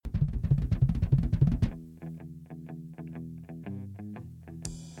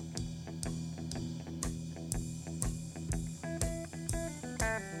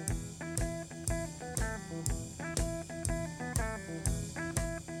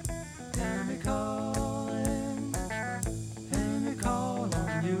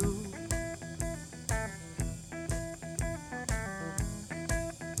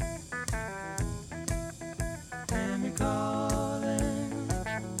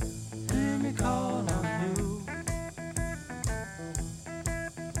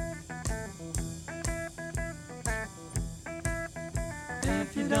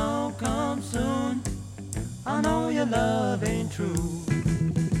If you don't come soon, I know your love ain't true.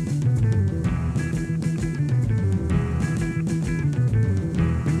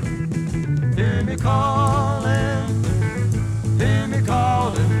 Hear me calling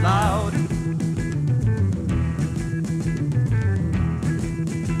loud.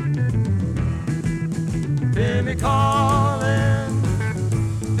 Hear me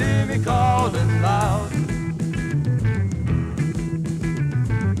calling loud.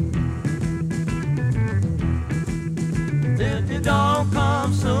 If you don't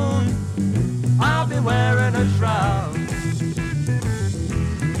come soon, I'll be wearing a shroud.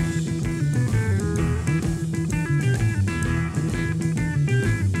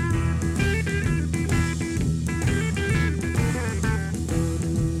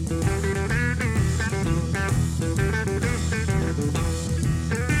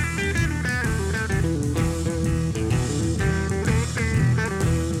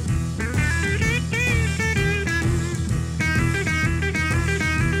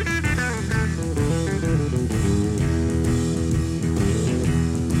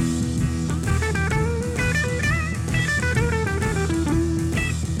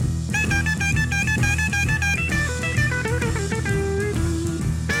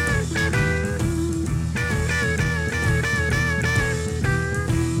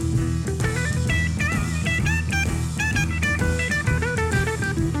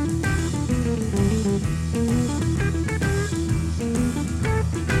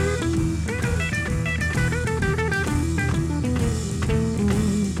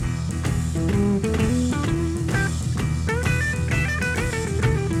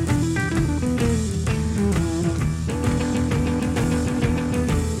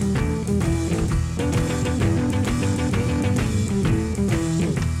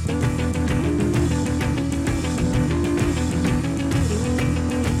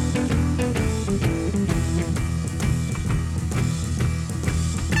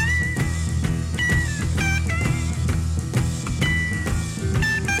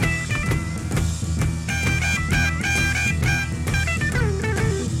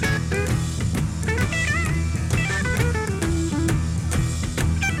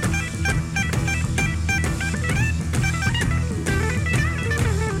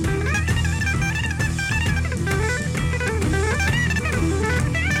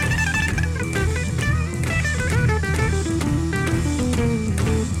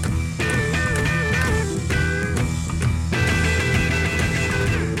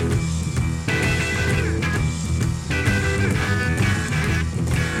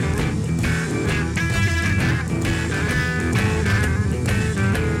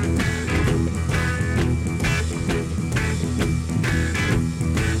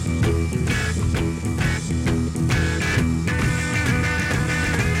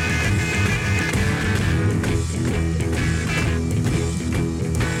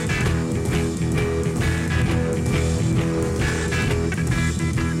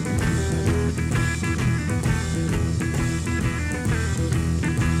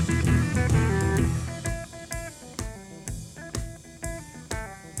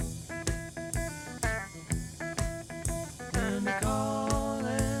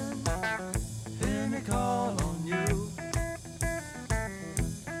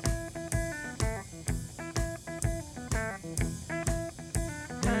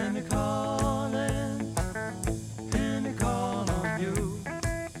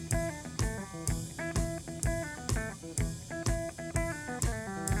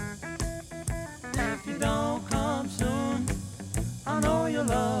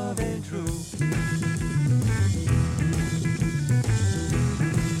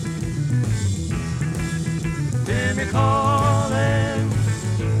 Hear me calling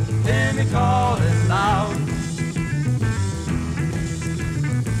loud.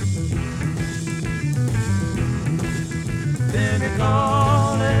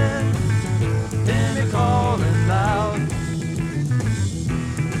 Hear me calling loud.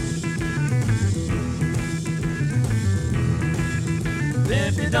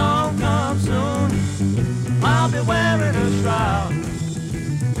 If you don't come soon, I'll be wearing a shroud.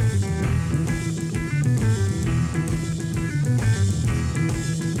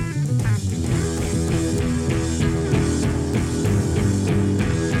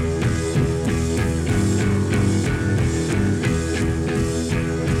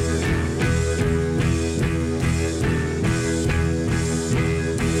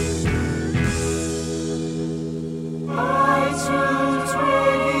 iTunes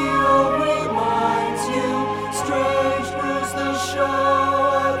Radio reminds you, strange news the show.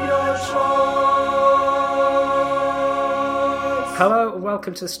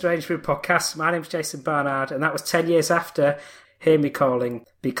 welcome to the Strange Brew podcast. My name's Jason Barnard, and that was 10 years after Hear Me Calling,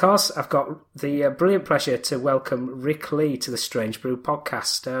 because I've got the brilliant pleasure to welcome Ric Lee to the Strange Brew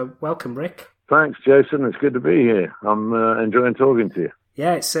podcast. Welcome, Ric. Thanks, Jason. It's good to be here. I'm enjoying talking to you.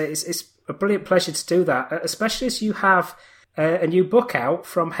 Yeah, it's a brilliant pleasure to do that, especially as you have a new book out,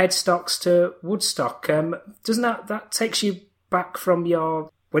 From Headstocks to Woodstock. Doesn't that takes you back from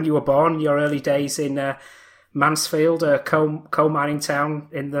when you were born, your early days in Mansfield, a coal mining town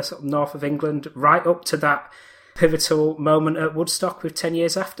in the sort of north of England, right up to that pivotal moment at Woodstock with 10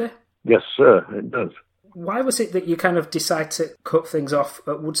 years after? Yes, sir, it does. Why was it that you kind of decided to cut things off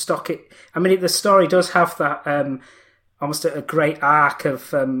at Woodstock? The story does have that almost a great arc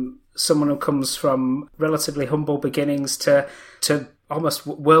of someone who comes from relatively humble beginnings to almost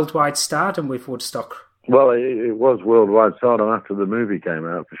worldwide stardom with Woodstock. Well, it was worldwide stardom after the movie came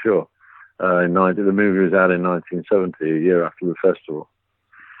out, for sure. The movie was out in 1970, a year after the festival.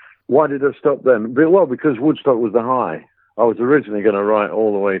 Why did I stop then? Well, because Woodstock was the high. I was originally going to write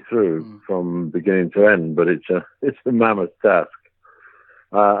all the way through from beginning to end, but it's a mammoth task.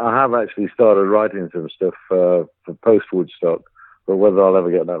 I have actually started writing some stuff for post-Woodstock, but whether I'll ever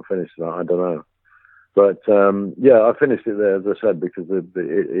get that finished or not, I don't know. But I finished it there, as I said, because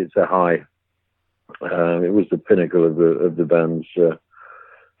it's a high. It was the pinnacle of the band's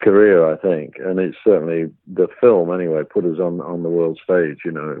career, I think, and it's certainly the film anyway put us on the world stage.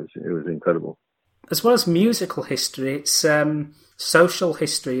 It was incredible. As well as musical history, it's social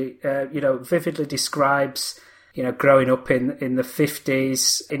history. Vividly describes growing up in the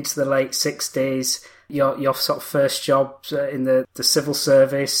 50s into the late 60s. Your sort of first job in the civil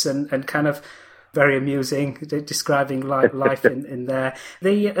service and kind of very amusing, describing life in there.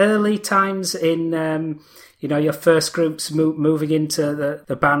 The early times in, your first groups moving into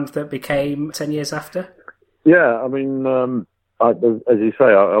the band that became 10 years after? Yeah, as you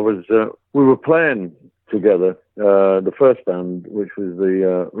say, we were playing together, the first band, which was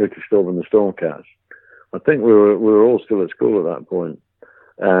the Ricky Storm and the Stormcats. I think we were all still at school at that point.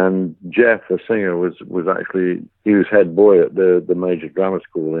 And Jeff, the singer, was actually, he was head boy at the major grammar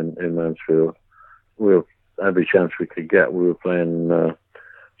school in Mansfield. Every chance we could get, we were playing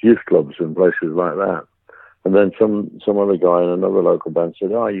youth clubs and places like that. And then some other guy in another local band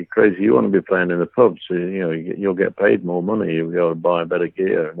said, "Oh, you crazy? You want to be playing in the pubs? So, you'll get paid more money. You'll be able to buy better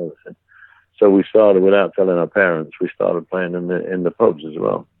gear and everything." So we started, without telling our parents, we started playing in the pubs as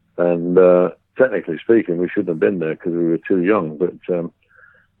well. And technically speaking, we shouldn't have been there because we were too young. But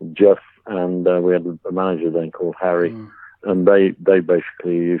Jeff and we had a manager then called Harry, and they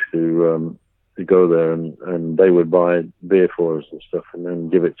basically used to go there and they would buy beer for us and stuff, and then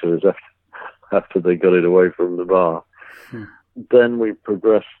give it to us after they got it away from the bar. Then we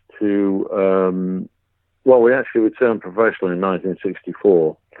progressed to, we actually returned professional in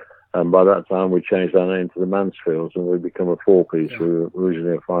 1964. And by that time, we changed our name to the Mansfields, and we become a 4-piece. We were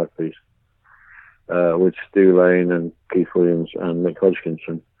originally a 5-piece, with Stu Lane and Keith Williams and Mick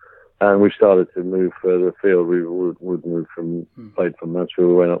Hodgkinson. And we started to move further afield. We would move played from Mansfield,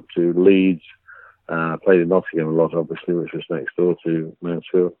 we went up to Leeds, played in Nottingham a lot, obviously, which was next door to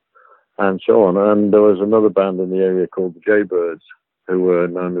Mansfield, and so on. And there was another band in the area called the Jaybirds, who were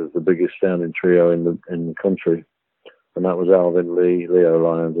known as the biggest sounding trio in the country. And that was Alvin Lee, Leo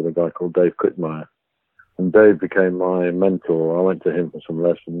Lyons, and a guy called Dave Quickmeyer. And Dave became my mentor. I went to him for some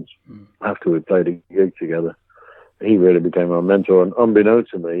lessons after we played a gig together. He really became my mentor. And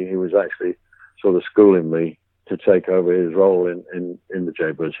unbeknownst to me, he was actually sort of schooling me to take over his role in the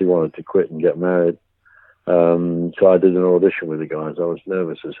Jaybirds. He wanted to quit and get married. So I did an audition with the guys. I was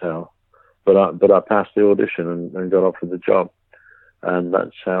nervous as hell. But I passed the audition and got offered the job. And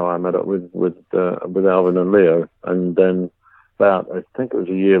that's how I met up with Alvin and Leo. And then I think it was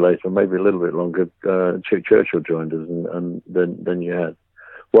a year later, maybe a little bit longer, Chick Churchill joined us. And then you had,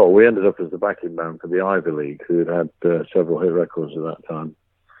 we ended up as the backing band for the Ivy League, who had several hit records at that time.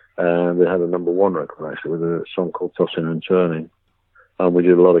 And they had a number 1 record, actually, with a song called Tossing and Turning. And we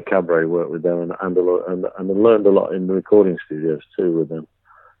did a lot of cabaret work with them and learned a lot in the recording studios, too, with them.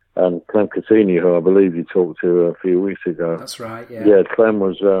 And Clem Cattini, who I believe you talked to a few weeks ago. That's right, yeah. Yeah, Clem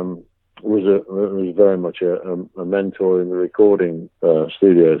was very much a mentor in the recording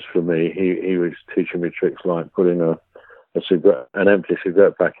studios for me. He was teaching me tricks like putting an empty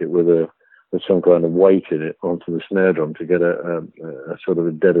cigarette packet with some kind of weight in it onto the snare drum to get a sort of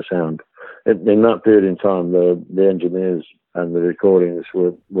a deader sound. In that period in time, the engineers and the recordings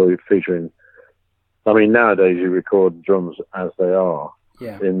were featuring. Nowadays you record drums as they are.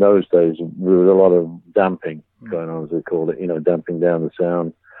 Yeah. In those days, there was a lot of damping going on, as they called it. Damping down the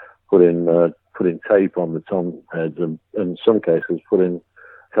sound, putting putting tape on the tom heads, and in some cases putting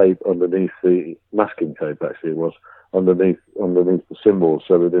tape underneath the masking tape. Actually, it was underneath the cymbals,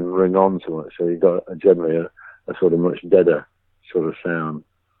 so they didn't ring on too much. So you got generally a sort of much deader sort of sound.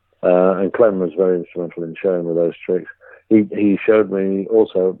 And Clem was very instrumental in showing me those tricks. He showed me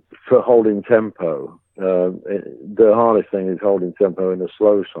also for holding tempo. The hardest thing is holding tempo in a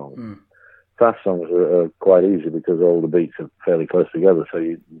slow song. Mm. Fast songs are quite easy because all the beats are fairly close together, so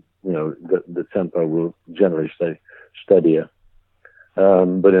the tempo will generally stay steadier.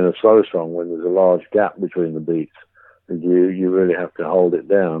 But in a slow song, when there's a large gap between the beats, you really have to hold it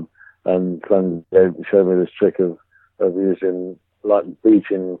down. And Clem showed me this trick of using, like,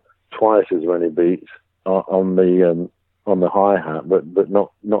 beating twice as many beats on the hi-hat, but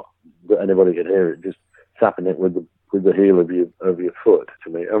not that anybody could hear it, just tapping it with the heel of your foot to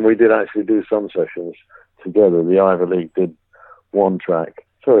me. And we did actually do some sessions together. The Ivor League did one track.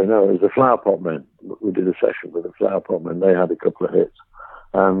 Sorry, no, it was the Flower Pot Men. We did a session with the Flower Pot Men. They had a couple of hits,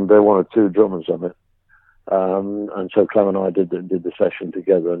 and they wanted 2 drummers on it. And so Clem and I did the session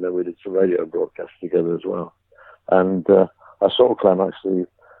together, and then we did some radio broadcasts together as well. And I saw Clem actually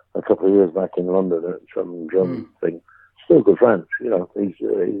a couple of years back in London at some drum thing. Still good friends, he's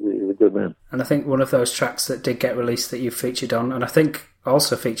a good man. And I think one of those tracks that did get released that you featured on, and I think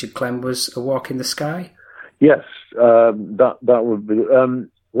also featured Clem, was A Walk in the Sky. Yes, that would be.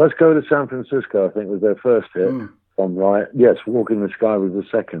 Let's Go to San Francisco, I think, was their first hit. I'm right. Yes, Walk in the Sky was the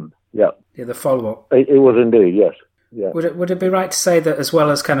second. Yeah, the follow-up. It was indeed, yes. Yeah. Would it be right to say that, as well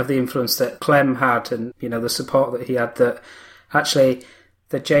as kind of the influence that Clem had and the support that he had, that actually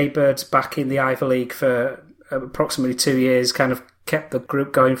the Jaybirds back in the Ivor League for approximately 2 years kind of kept the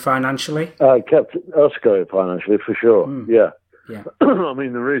group going financially? Kept us going financially, for sure. Yeah. I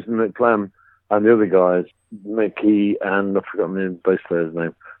mean, the reason that Clem and the other guys, Mickey and I've forgotten the bass player's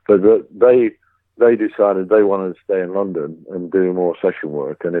name, but they decided they wanted to stay in London and do more session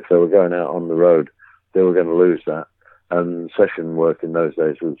work, and if they were going out on the road, they were going to lose that. And session work in those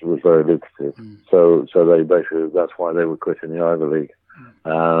days was very lucrative. So they basically, that's why they were quitting the Ivor League.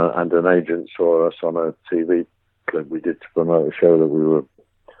 And an agent saw us on a TV clip we did to promote a show that we were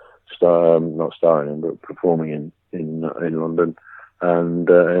not starring in, but performing in London.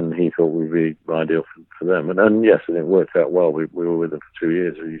 And he thought we'd be ideal for them. And yes, and it worked out well. We were with them for 2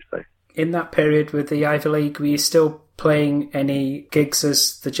 years, as you say. In that period with the Ivor League, were you still playing any gigs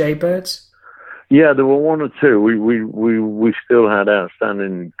as the Jaybirds? Yeah, there were 1 or 2. We still had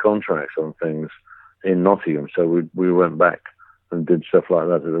outstanding contracts on things in Nottingham, so we went back and did stuff like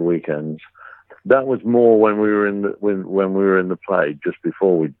that at the weekends. That was more when we were in the play, just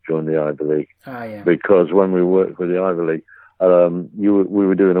before we joined the Ivor League. Yeah. Because when we worked with the Ivor League, we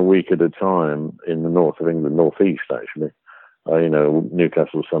were doing a week at a time in the north of England, northeast actually.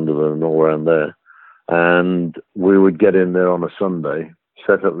 Newcastle, Sunderland, and all around there. And we would get in there on a Sunday,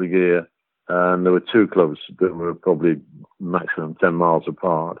 set up the gear, and there were 2 clubs that were probably maximum 10 miles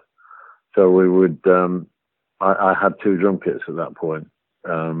apart. So we would, I had 2 drum kits at that point,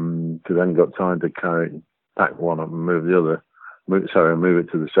 because then got time to pack one up and move the other, move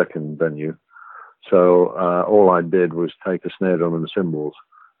it to the second venue. So all I did was take a snare drum and the cymbals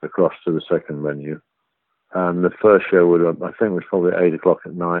across to the second venue. And the first show I think was probably 8 o'clock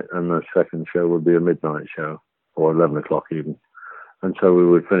at night, and the second show would be a midnight show, or 11 o'clock even. And so we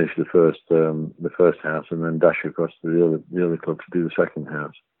would finish the first house and then dash across to the other club to do the second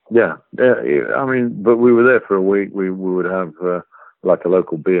house. Yeah. I mean, but we were there for a week. We would have like a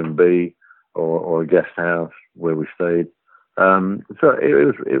local B&B or a guest house where we stayed. So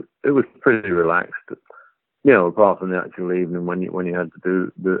it was pretty relaxed, apart from the actual evening when you had to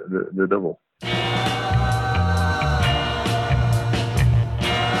do the double.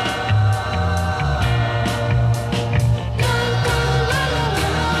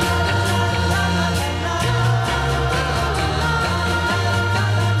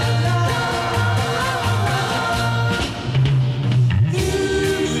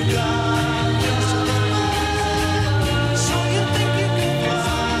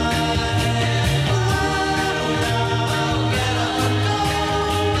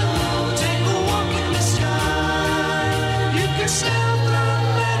 Take a walk in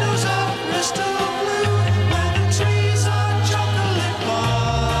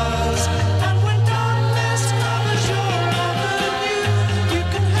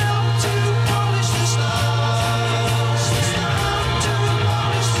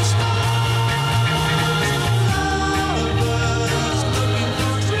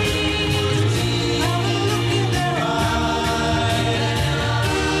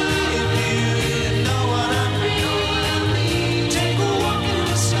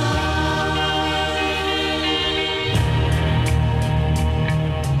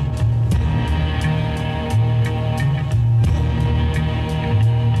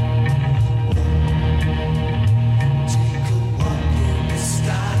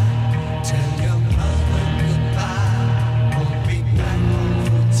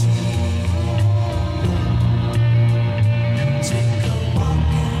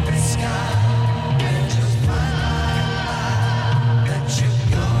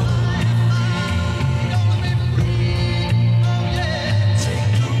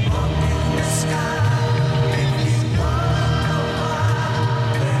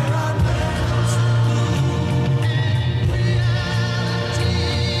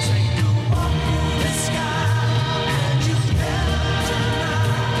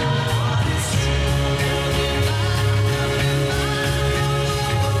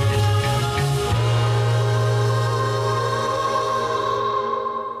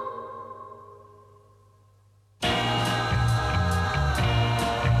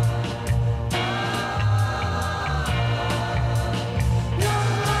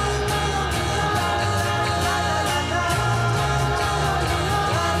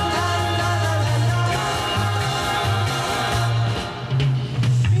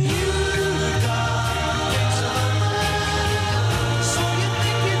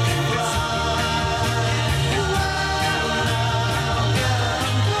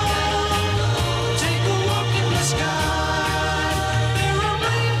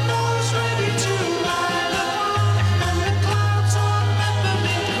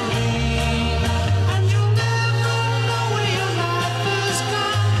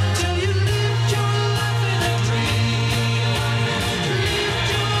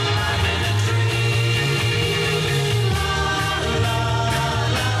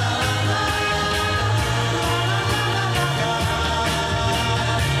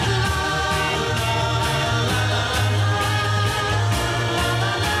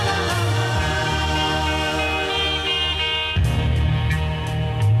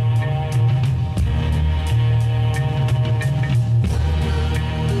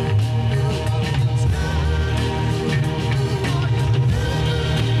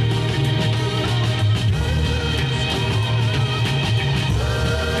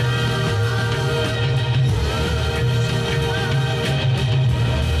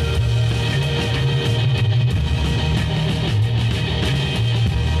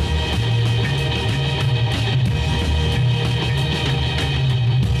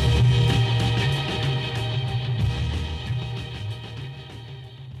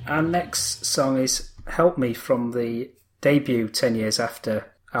Our next song is Help Me from the debut 10 years after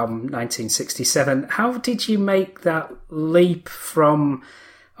album 1967. How did you make that leap from,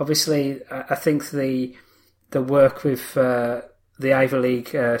 obviously, I think the work with the Ivy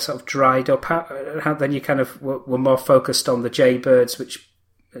League sort of dried up. How then you kind of were more focused on the Jaybirds, which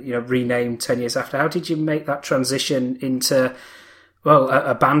renamed 10 years after. How did you make that transition into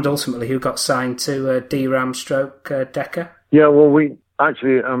a band ultimately who got signed to D-Ram stroke Decca? Yeah, well, we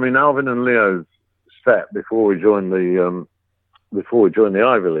actually, Alvin and Leo's set before we joined the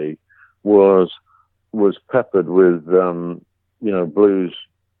Ivy League was peppered with blues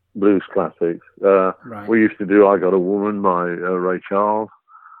classics. Right. We used to do "I Got a Woman" by Ray Charles.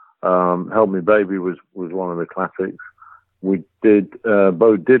 "Help Me Baby" was one of the classics. We did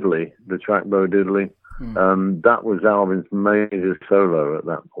Bo Diddley, the track Bo Diddley. That was Alvin's major solo at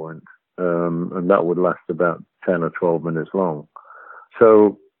that point, and that would last about 10 or 12 minutes long.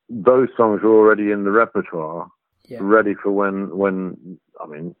 So those songs were already in the repertoire, ready for when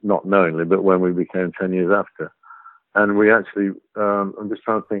not knowingly, but when we became 10 years after. And we actually, I'm just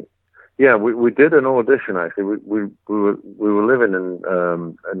trying to think. Yeah, we did an audition actually. We were living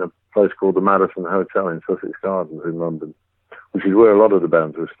in a place called the Madison Hotel in Sussex Gardens in London, which is where a lot of the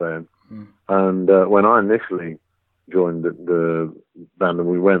bands were staying. And when I initially joined the band and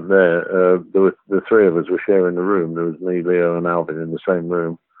we went there, the three of us were sharing the room. There was me, Leo, and Alvin in the same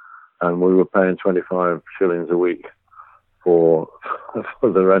room, and we were paying 25 shillings a week for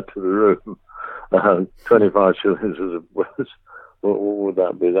the rent of the room. 25 shillings was what would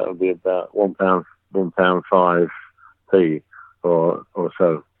that be? That would be about £1.05 or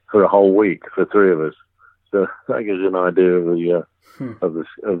so for a whole week for three of us. So that gives you an idea of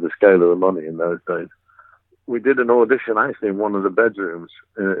the scale of the money in those days. We did an audition actually in one of the bedrooms,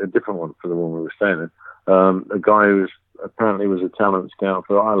 a different one for the one we were staying in. A guy who apparently was a talent scout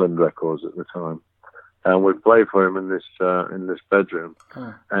for Island Records at the time. And we played for him in this bedroom,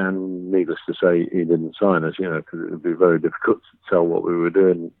 and needless to say, he didn't sign us, because it would be very difficult to tell what we were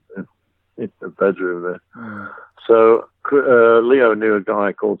doing in the bedroom there. So Leo knew a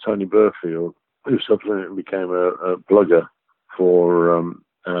guy called Tony Burfield, who subsequently became a plugger for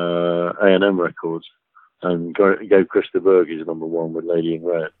A&M Records, and gave Chris de Burgh his number one with Lady in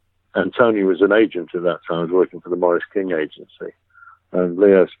Red. And Tony was an agent at that time, was working for the Morris King agency, and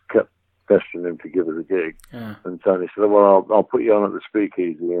Leo kept pestering him to give us a gig. And Tony said, well, I'll put you on at the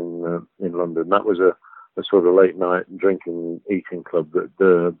Speakeasy in London. That was a sort of late night drinking, eating club that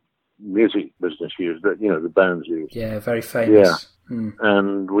the music business used, that the bands used. Yeah, very famous. Yeah.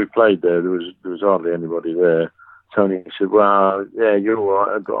 And we played there. There was hardly anybody there. Tony said, well, yeah, you're all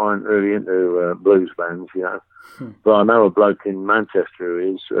right. I aren't really into blues bands, but I know a bloke in Manchester who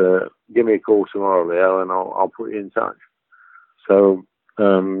is. Give me a call tomorrow, Leo, and I'll put you in touch. So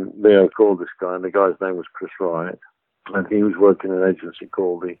Leo called this guy, and the guy's name was Chris Wright, and he was working in an agency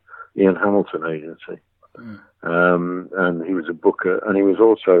called the Ian Hamilton Agency. And he was a booker, and he was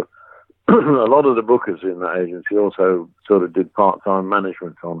also a lot of the bookers in that agency also sort of did part-time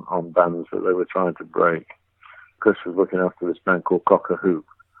management on bands that they were trying to break. Chris was looking after this band called Cock a Hoop,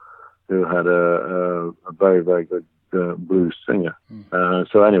 who had a very, very good blues singer.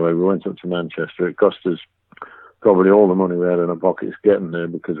 So anyway, we went up to Manchester. It cost us probably all the money we had in our pockets getting there,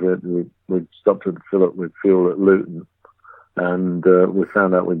 because we'd stopped to fill up with fuel at Luton, and we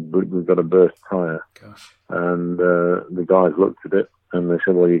found out we'd got a burst tyre. Gosh. And the guys looked at it, and they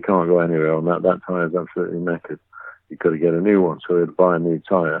said, well, you can't go anywhere on that. That tyre's absolutely knackered. You've got to get a new one. So we had to buy a new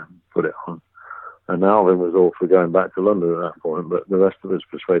tyre, put it on. And Alvin was all for going back to London at that point, but the rest of us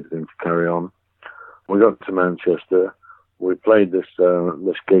persuaded him to carry on. We got to Manchester. We played this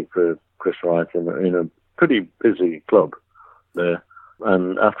gig for Chris Wright in a pretty busy club there.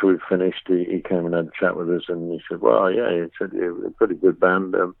 And after we finished, he came and had a chat with us, and he said, well, yeah, he said, you're a pretty good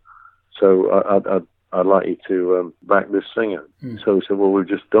band, so I'd like you to back this singer. So we said, well, we've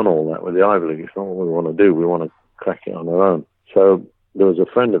just done all that with the Ivy League. It's not what we want to do. We want to crack it on our own. So there was a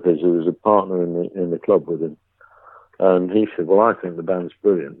friend of his who was a partner in the club with him, and he said, well, I think the band's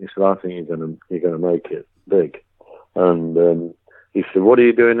brilliant. He said, I think you're going to make it big. And he said, what are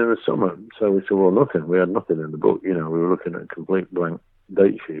you doing in the summer? So we said, well, nothing. We had nothing in the book. We were looking at a complete blank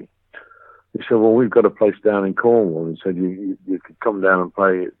date sheet. He said, well, we've got a place down in Cornwall. He said, you could come down and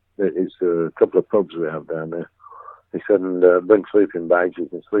play. It's a couple of pubs we have down there. He said, and bring sleeping bags. You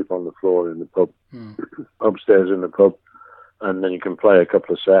can sleep on the floor in the pub, upstairs in the pub, and then you can play a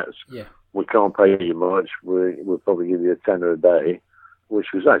couple of sets. Yeah. We can't pay you much. We'll probably give you a tenner a day,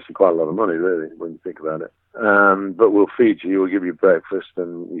 which was actually quite a lot of money, really, when you think about it. But we'll feed you. We'll give you breakfast,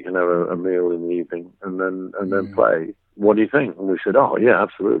 and you can have a meal in the evening, and then play. what do you think? And we said, oh, yeah,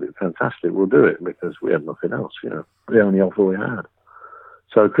 absolutely, fantastic, we'll do it, because we had nothing else, the only offer we had.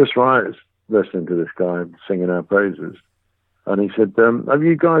 So Chris Wright's listening to this guy singing our praises, and he said, have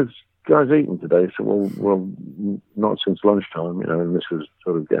you guys eaten today? So, well, not since lunchtime, and this was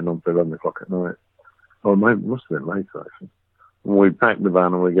sort of getting on for 11 o'clock at night. Oh, maybe, must have been later, actually. And we packed the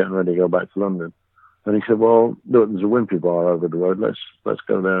van and we're getting ready to go back to London. And he said, well, look, there's a Wimpy bar over the road. Let's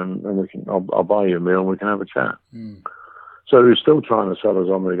go there and we can. I'll buy you a meal and we can have a chat. Mm. So he was still trying to sell us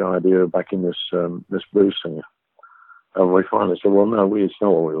on the idea of backing this blues singer. And we finally said, well, no, it's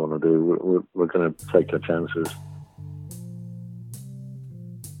not what we want to do. We're going to take our chances.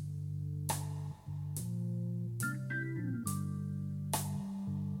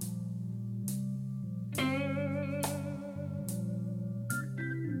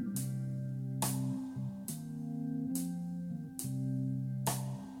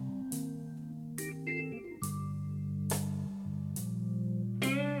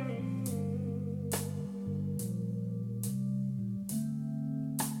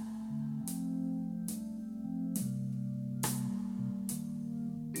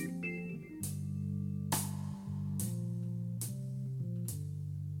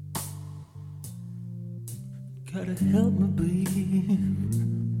 Gotta help me breathe.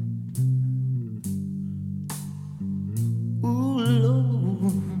 Ooh,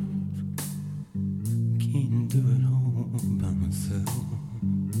 Lord, can't do it all by myself.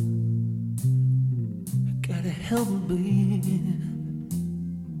 Gotta help me breathe.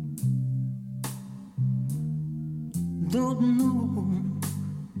 Don't know,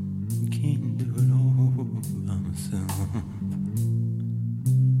 can't do it all by myself.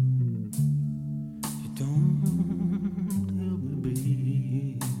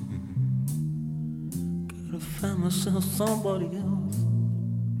 Myself, somebody else.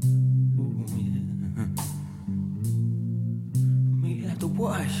 Ooh, yeah. May have to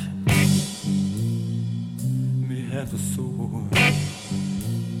wash, may have to sew,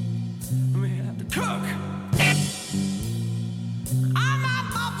 may have to cook. I'm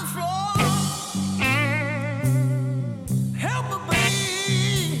out off the floor. Help me,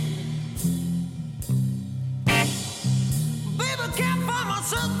 baby, can't find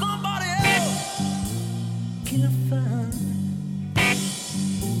myself somebody else. Can't find.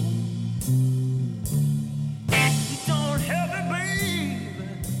 You don't help me, baby.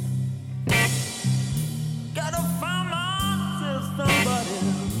 Gotta find myself somebody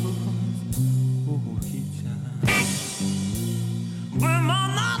else. Oh, each time. When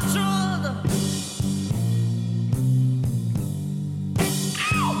I'm not sure.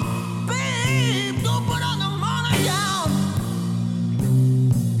 Ow, babe, don't put on the money down.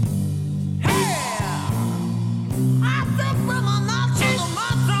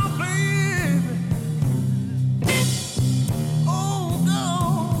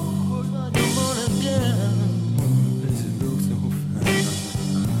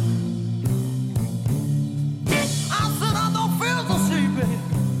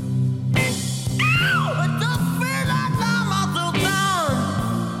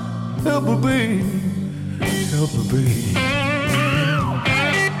 Help me be, help me be.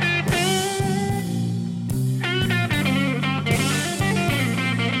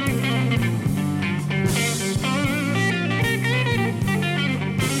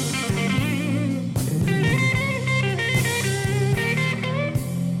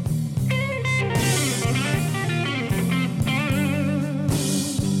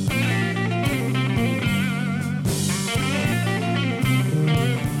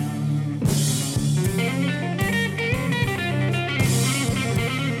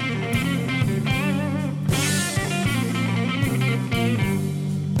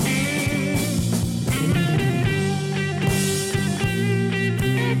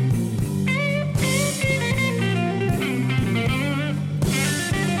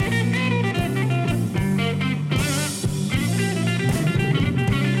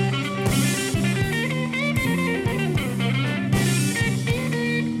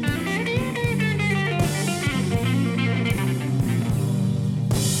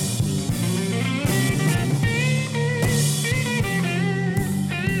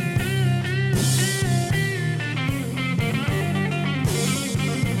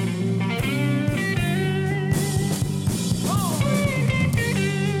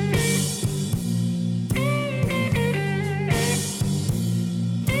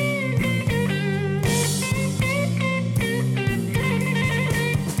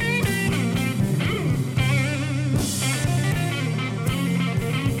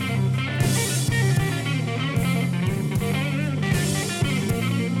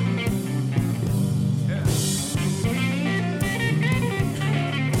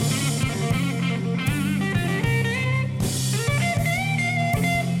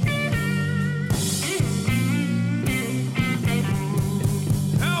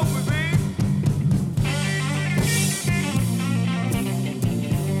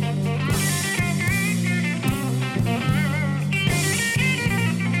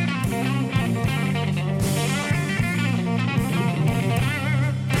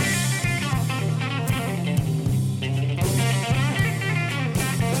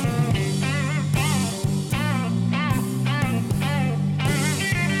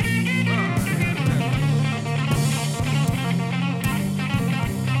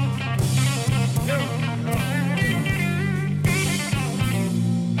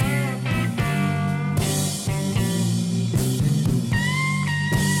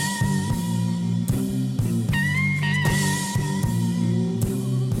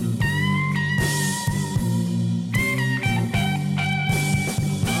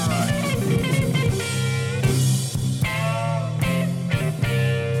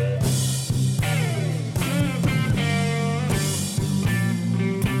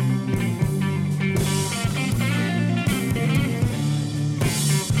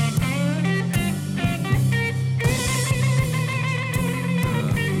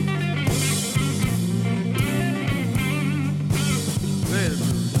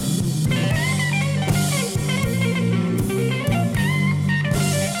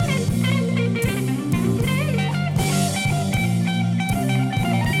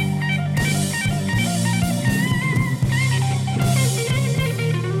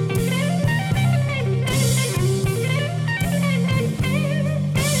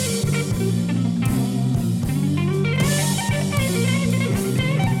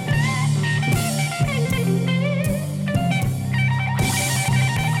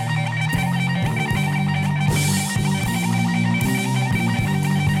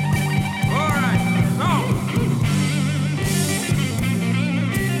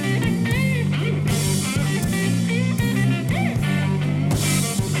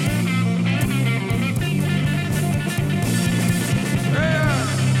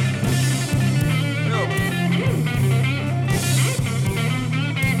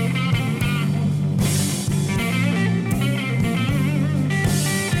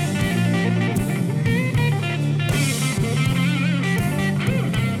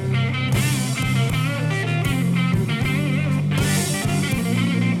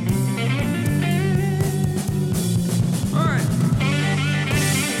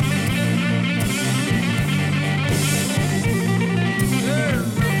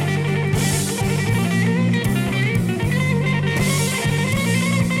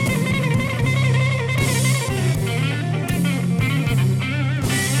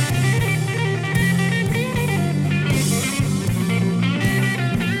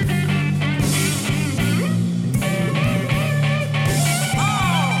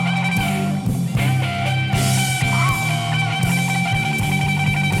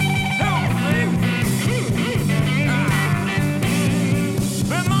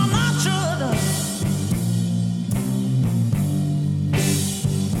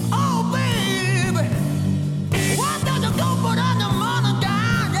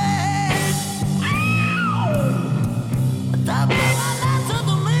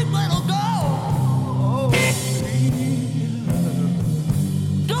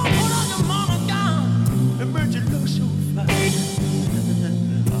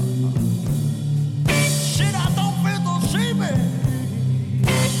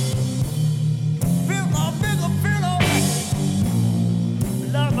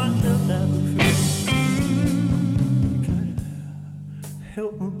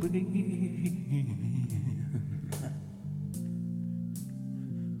 help me breathe.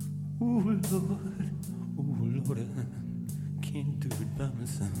 Oh Lord, I can't do it by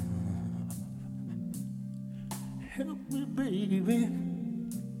myself. Help me, baby.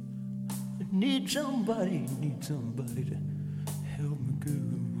 I need somebody to help me,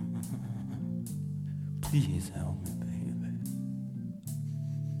 girl. Please help me, baby.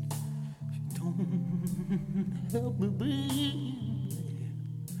 If you don't help me, baby,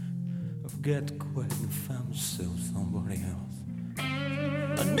 I've got to go out and find myself somebody else. I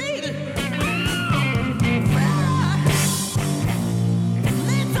need it.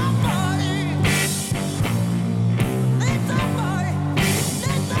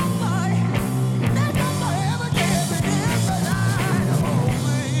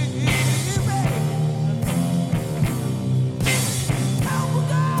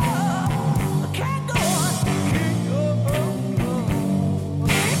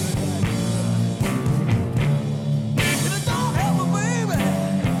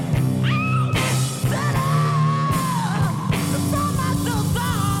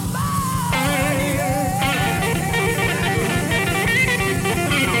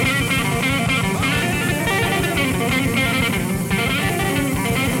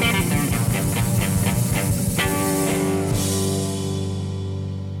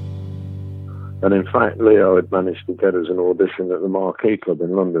 And in fact, Leo had managed to get us an audition at the Marquee Club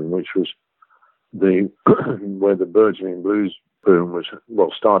in London, which was the where the burgeoning blues boom was,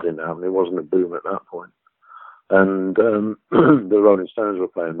 well, starting now. It wasn't a boom at that point. And the Rolling Stones were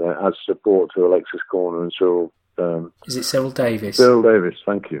playing there as support to Alexis Corner and Cyril. Is it Cyril Davis? Cyril Davis,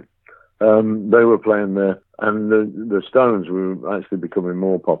 thank you. They were playing there, and the Stones were actually becoming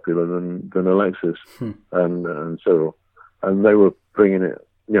more popular than Alexis and Cyril. And they were bringing in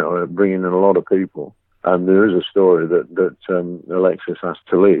a lot of people. And there is a story that Alexis asked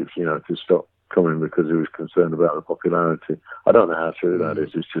to leave, to stop coming because he was concerned about the popularity. I don't know how true that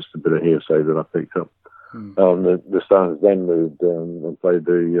is. It's just a bit of hearsay that I picked up. The Stones then moved and played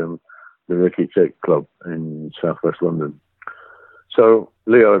the Ricky Chick Club in southwest London. So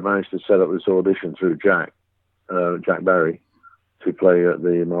Leo had managed to set up this audition through Jack Barry, to play at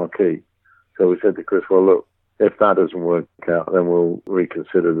the Marquee. So we said to Chris, well, look, if that doesn't work out, then we'll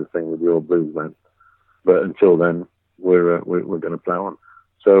reconsider the thing with your blues band. But until then, we're going to plow on.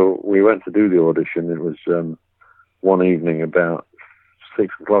 So we went to do the audition. It was one evening about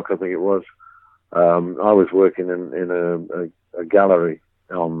 6 o'clock, I think it was. I was working in a gallery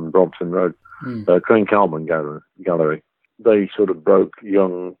on Brompton Road, Crane Calman Gallery. They sort of broke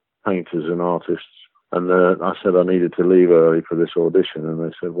young painters and artists, and I said I needed to leave early for this audition, and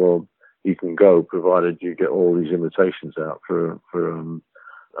they said, well, you can go provided you get all these invitations out for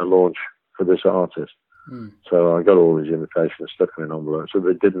a launch for this artist. So I got all these invitations, stuck them in envelopes. So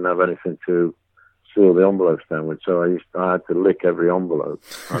they didn't have anything to seal the envelopes down with. So I had to lick every envelope.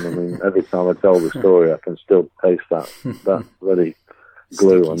 And I mean, every time I tell the story, I can still taste that bloody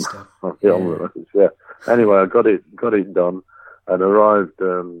glue on the envelopes. Yeah. Anyway, I got it done and arrived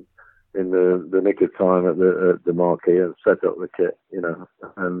in the nick of time at the Marquee and set up the kit,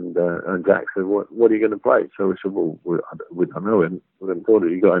 and Jack said, what are you going to play? So we said, well, we don't know. We haven't thought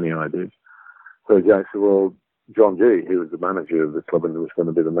it. You got any ideas? So Jack said, well, John G., who was the manager of the club and was going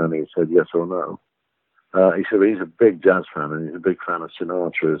to be the man who said yes or no. He said, he's a big jazz fan and he's a big fan of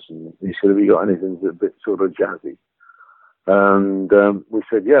Sinatra's. And he said, have you got anything that's a bit sort of jazzy? And we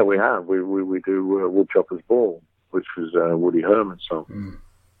said, yeah, we have. We do Woodchopper's Ball, which was Woody Herman's song.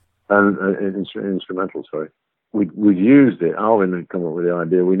 And instrumental, sorry. We used it. Alvin had come up with the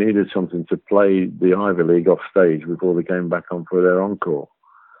idea. We needed something to play the Ivy League off stage before they came back on for their encore.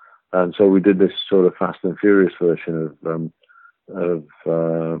 And so we did this sort of Fast and Furious version of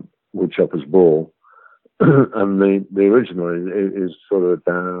Woodchopper's Ball. And the original is sort of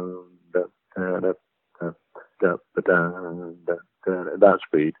down, that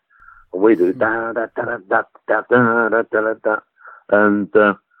speed. And we did it da da da da da da da da da. And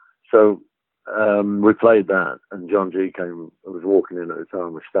so we played that, and John G. was walking in at the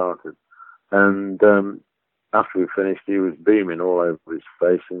time we started. And after we finished, he was beaming all over his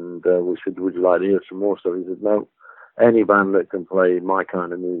face, and we said, would you like to hear some more stuff? He said, no, any band that can play my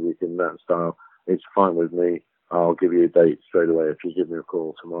kind of music in that style, it's fine with me. I'll give you a date straight away if you give me a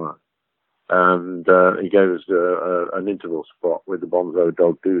call tomorrow. And he gave us an interval spot with the Bonzo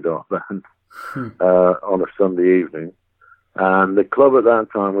Dog Doodah band on a Sunday evening. And the club at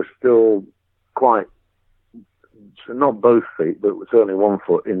that time was still quite, not both feet, but certainly 1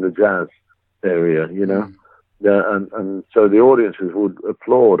 foot in the jazz area, And so the audiences would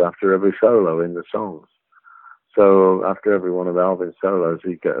applaud after every solo in the songs. So after every one of Alvin's solos,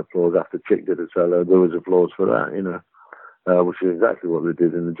 he'd get applause. After Chick did a solo, there was applause for that, which is exactly what they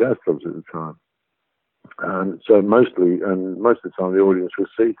did in the jazz clubs at the time. And so most of the time, the audience was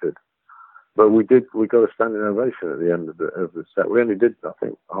seated. But we got a standing ovation at the end of the set. We only did, I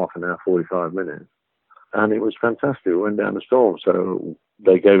think, half an hour, 45 minutes. And it was fantastic. We went down the storm. So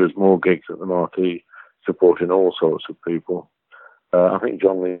they gave us more gigs at the Marquee, supporting all sorts of people. I think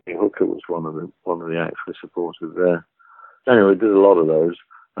John Lee Hooker was one of the acts we supported there. Anyway, we did a lot of those.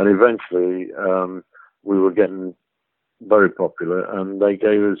 And eventually, we were getting very popular, and they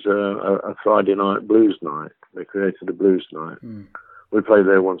gave us a Friday night blues night. They created a blues night. We played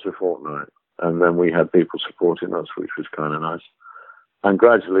there once a fortnight. And then we had people supporting us, which was kind of nice. And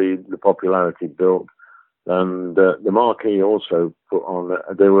gradually the popularity built. And the Marquee also put on,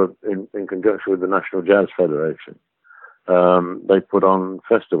 they were in conjunction with the National Jazz Federation. They put on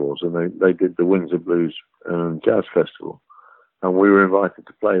festivals, and they did the Windsor Blues Jazz Festival. And we were invited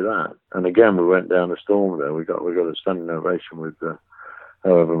to play that. And again, we went down a storm there. We got a standing ovation with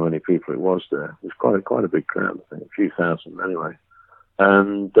however many people it was there. It was quite a big crowd, I think, a few thousand anyway.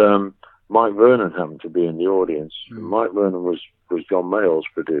 And Mike Vernon happened to be in the audience. Mike Vernon was John Mayall's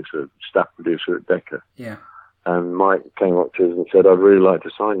producer, staff producer at Decca. Yeah. And Mike came up to us and said, "I'd really like to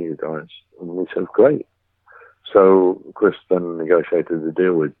sign you guys." And we said, "Great." So Chris then negotiated the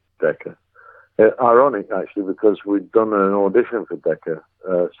deal with Decca. Ironic, actually, because we'd done an audition for Decca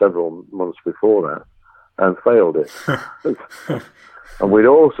several months before that and failed it. And we'd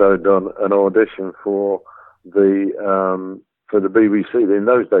also done an audition for the BBC. In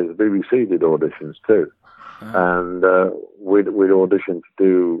those days, the BBC did auditions too. And we'd auditioned to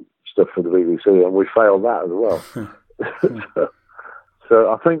do stuff for the BBC, and we failed that as well. So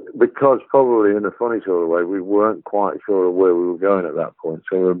I think because probably in a funny sort of way, we weren't quite sure of where we were going at that point.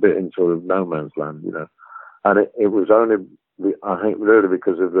 So we were a bit in sort of no man's land, And it was only, I think, really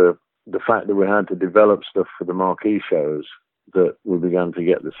because of the fact that we had to develop stuff for the Marquee shows that we began to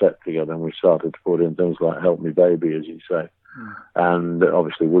get the set together, and we started to put in things like Help Me Baby, as you say, and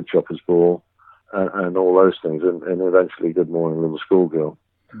obviously Woodchopper's Ball, and all those things, and eventually Good Morning Little Schoolgirl,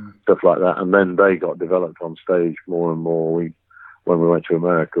 stuff like that. And then they got developed on stage more and more. When we went to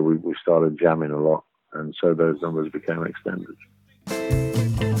America, we started jamming a lot, and so those numbers became extended.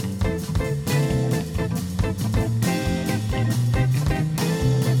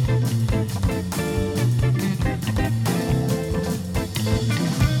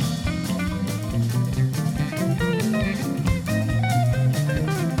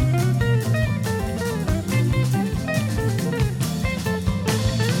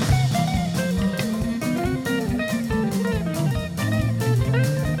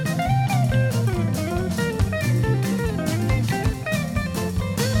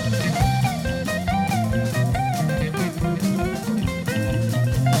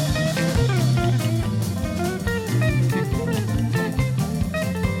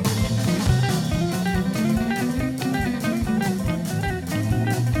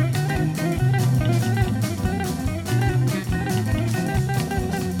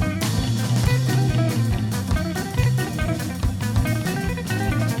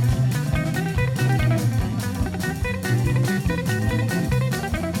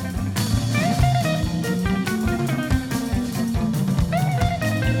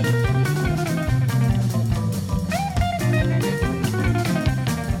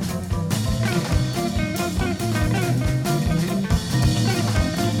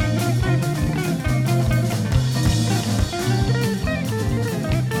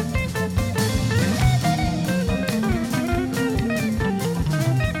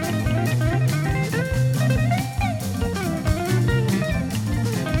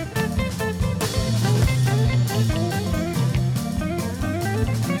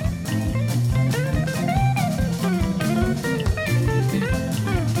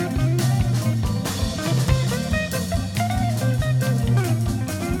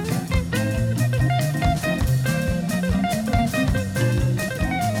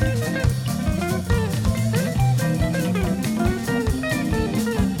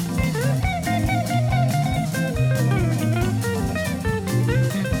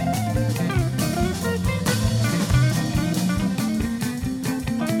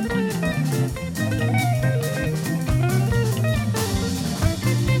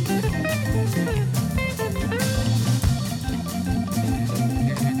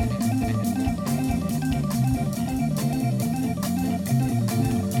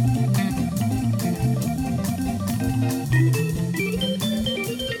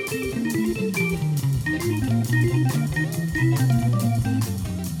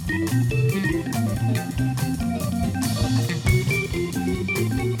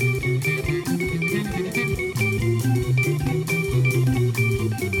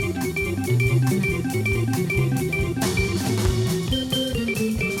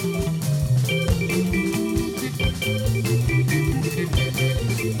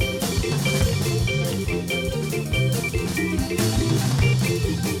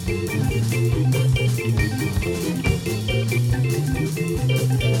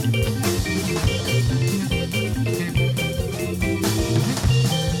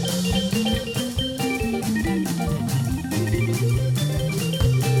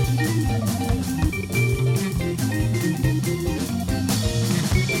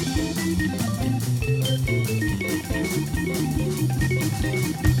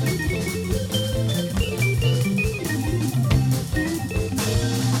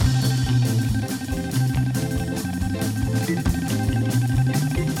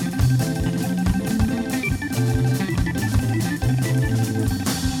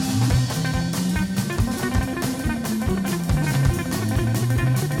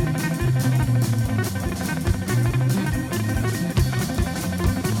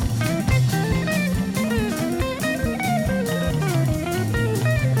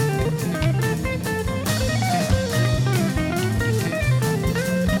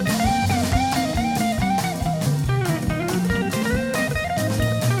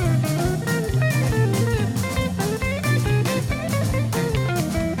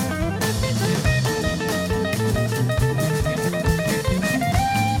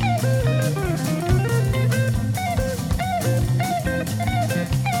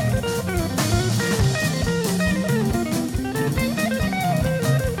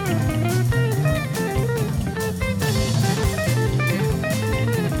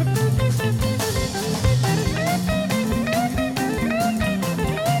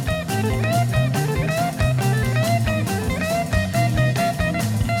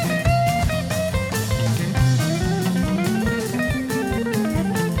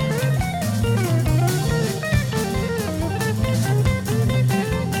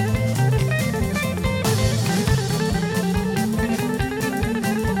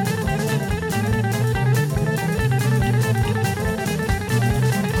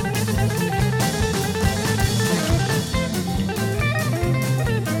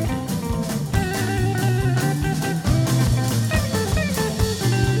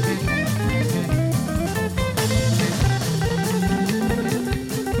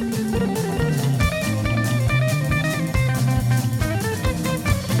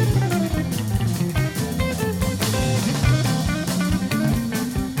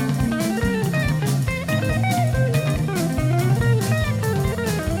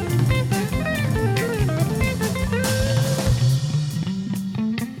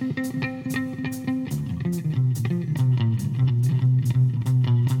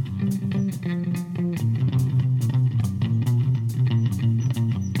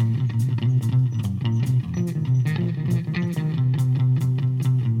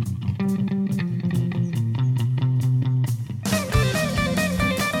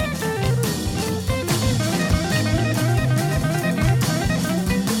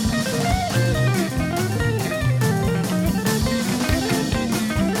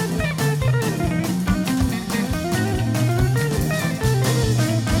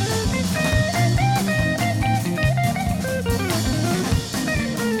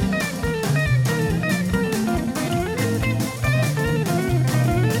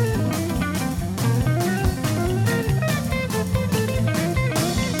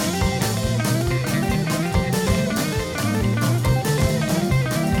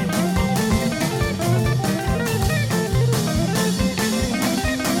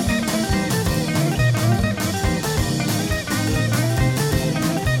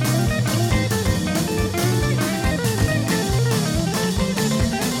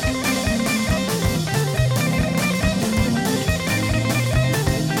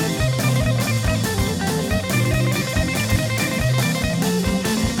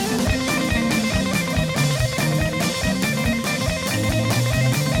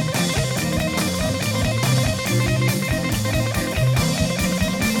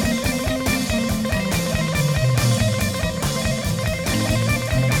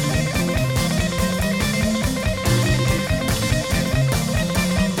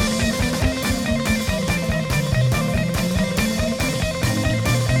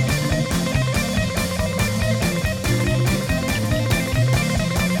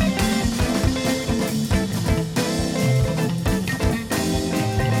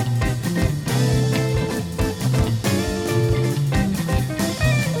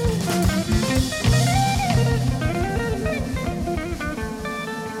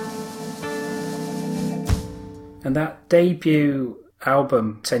 And that debut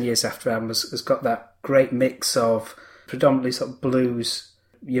album, 10 Years After Album, has got that great mix of predominantly sort of blues,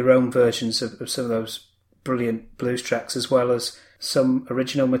 your own versions of some of those brilliant blues tracks, as well as some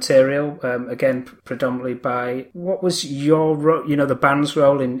original material, again, predominantly by... What was your role, the band's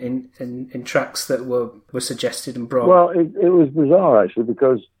role in tracks that were suggested and brought? Well, it was bizarre, actually,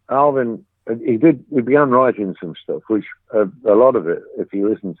 because Alvin, he began writing some stuff, which a lot of it, if you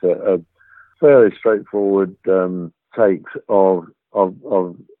listen to fairly straightforward takes of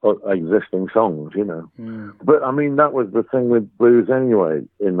existing songs, But I mean, that was the thing with blues anyway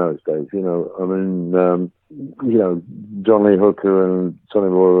in those days, I mean, John Lee Hooker and Sonny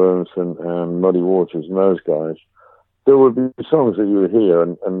Boy Williams and Muddy Waters and those guys, there would be songs that you would hear,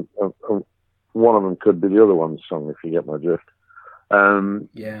 and one of them could be the other one's song, if you get my drift.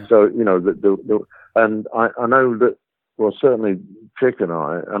 So, and I know that, well, certainly Chick and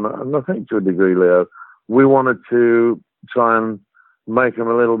I think to a degree, Leo, we wanted to try and make them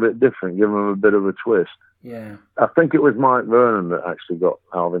a little bit different, give them a bit of a twist. Yeah. I think it was Mike Vernon that actually got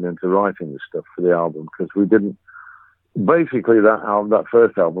Alvin into writing the stuff for the album, because we didn't... Basically, that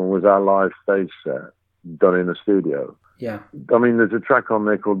first album was our live stage set done in a studio. Yeah. I mean, there's a track on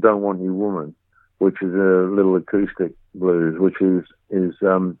there called Don't Want You Woman, which is a little acoustic blues, which is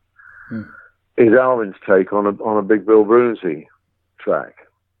Alvin's take on a Big Bill Brunsey track.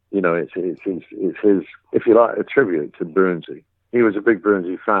 It's his, if you like, a tribute to Brunsey. He was a big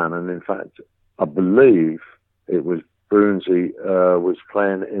Brunsey fan, and in fact, I believe it was Brunsey was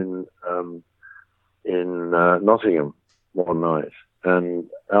playing in Nottingham one night, and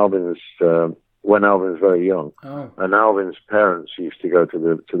Alvin was when Alvin was very young, and Alvin's parents used to go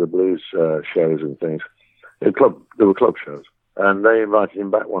to the blues shows and things. There were club shows, and they invited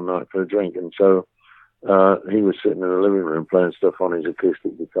him back one night for a drink, and so he was sitting in the living room playing stuff on his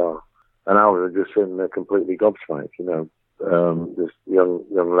acoustic guitar, and Alvin was just sitting there completely gobsmacked. This young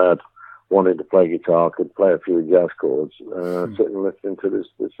lad wanted to play guitar, could play a few jazz chords, sitting listening to this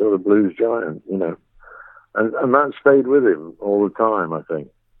sort of blues giant, and that stayed with him all the time. I think,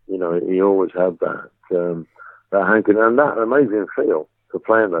 he always had that hankering and that amazing feel for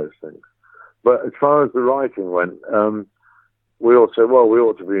playing those things. But as far as the writing went, we all said, well, we all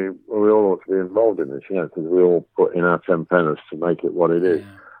ought to be involved in this, because we all put in our 10 pence to make it what it is.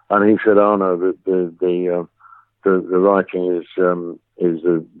 Yeah. And he said, oh no, the writing is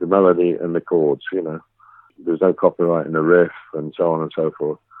the melody and the chords, There's no copyright in the riff and so on and so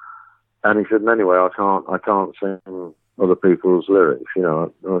forth. And he said, and anyway, I can't sing other people's lyrics, And I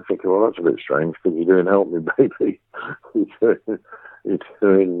was thinking, well, that's a bit strange, because you're doing Help Me Baby. you're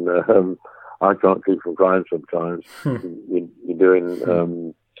doing I Can't Keep From Crying Sometimes. You're doing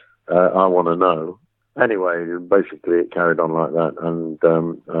I Want to Know. Anyway, basically it carried on like that,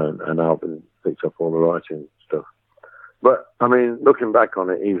 and Alvin picked up all the writing stuff. But I mean, looking back on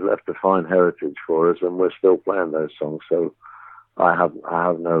it, he's left a fine heritage for us, and we're still playing those songs. So I have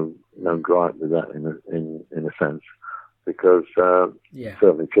no gripe with that in a sense, because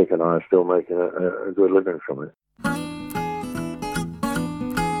certainly Chick and I are still making a good living from it.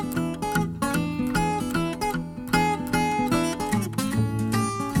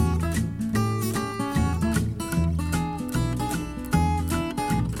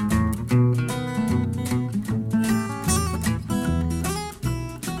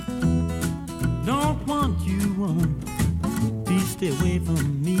 Stay away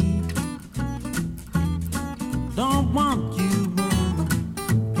from me. Don't want you,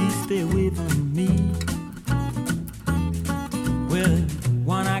 please stay away from me. Well,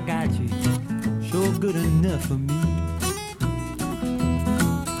 one I got you, sure good enough for me.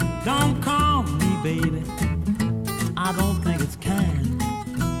 Don't call me, baby, I don't think it's kind.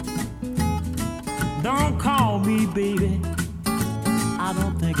 Don't call me, baby, I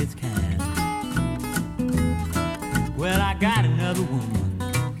don't think it's kind. Well, I got another woman,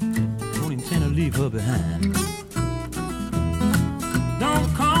 don't intend to leave her behind.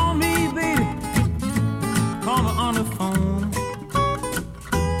 Don't call me, baby, call me on the phone.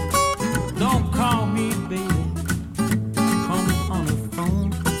 Don't call me, baby, call me on the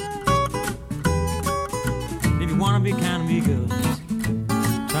phone. If you wanna be kind of me, girl, just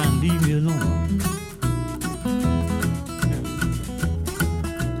try and leave me alone.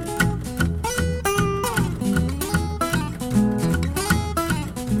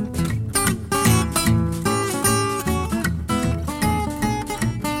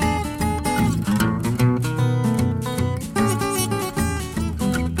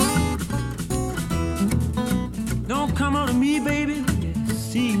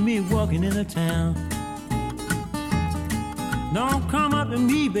 Walking in the town. Don't come up to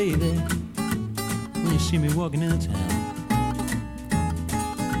me, baby, when you see me walking in town.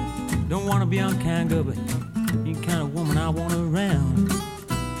 Don't wanna be unkind, girl, but you the kind of woman I want around.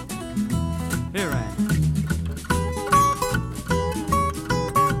 Here I am.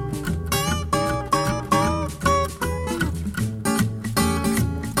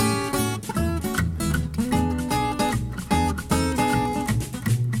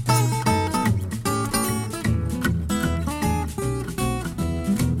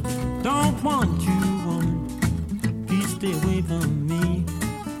 Don't want you, woman, please stay away from me.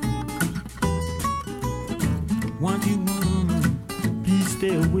 Want you, woman, please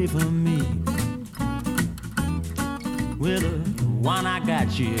stay away from me. Well, the one I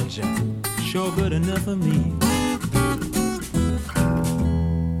got you is sure good enough for me.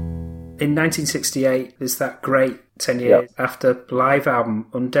 In 1968, there's that great 10 years after live album,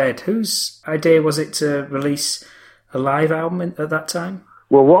 Undead. Whose idea was it to release a live album at that time?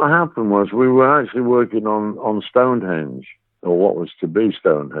 Well, what happened was we were actually working on Stonehenge, or what was to be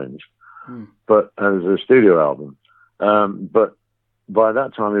Stonehenge, but as a studio album. But by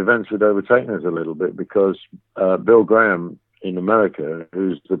that time, events had overtaken us a little bit because Bill Graham in America,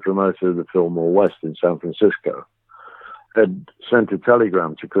 who's the promoter of the Fillmore West in San Francisco, had sent a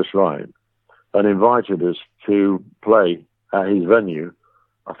telegram to Chris Wright and invited us to play at his venue.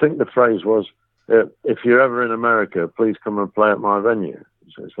 I think the phrase was, if you're ever in America, please come and play at my venue.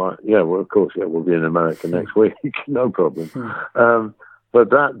 So it's like, yeah, well, of course, yeah, we'll be in America next week, no problem. But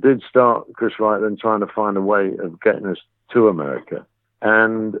that did start Chris Wright then trying to find a way of getting us to America.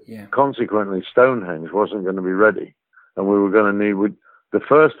 And consequently, Stonehenge wasn't going to be ready. And we were going to need... The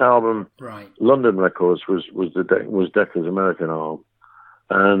first album, London Records, was Decca's American album.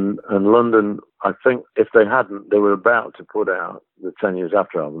 And London, I think, if they hadn't, they were about to put out the 10 Years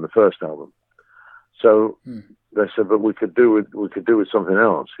After album, the first album. So they said, but we could do with something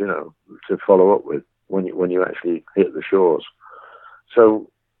else, you know, to follow up with when you actually hit the shores. So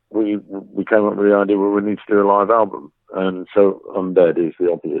we came up with the idea, well, we need to do a live album. And so Undead is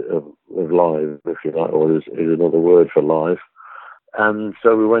the opposite of live, if you like, or is another word for live. And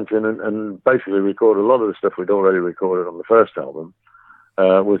so we went in and basically recorded a lot of the stuff we'd already recorded on the first album,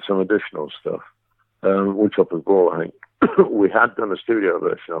 with some additional stuff, which up as ball, I think. We had done a studio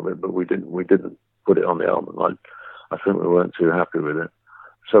version of it, but we didn't put it on the album. I think we weren't too happy with it.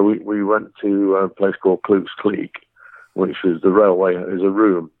 So we went to a place called Klutz Kleek, which is a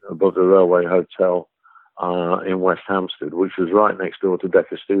room above the Railway Hotel in West Hampstead, which was right next door to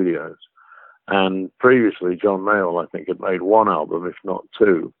Decca Studios. And previously, John Mayall, I think, had made one album, if not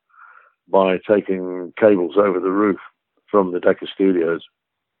two, by taking cables over the roof from the Decca Studios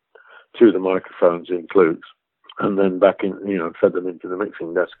to the microphones in Klutz, and then back in, fed them into the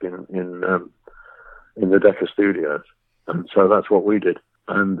mixing desk in the Decca Studios. And so that's what we did.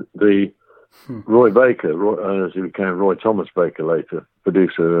 And the Roy Baker, as he became Roy Thomas Baker later,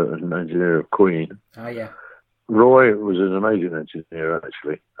 producer and engineer of Queen. Oh, yeah. Roy was an amazing engineer,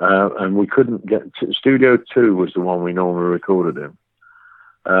 actually. And we couldn't get Studio 2 was the one we normally recorded in.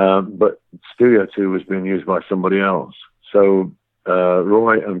 But Studio 2 was being used by somebody else. So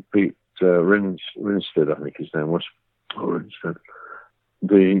Roy and Pete Rinstead, I think his name was, Rinstead,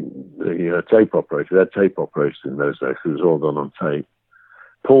 the tape operator, they had tape operators in those days, it was all done on tape,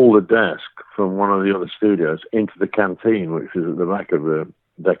 pulled a desk from one of the other studios into the canteen, which is at the back of the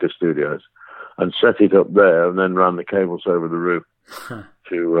Decca Studios, and set it up there, and then ran the cables over the roof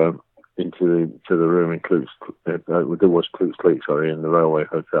into the room in Klutz. There was Klutz Kleek, in the Railway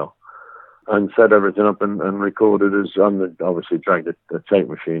Hotel, and set everything up and recorded as. And obviously dragged a tape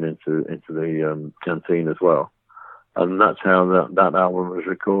machine into the canteen as well, and that's how that album was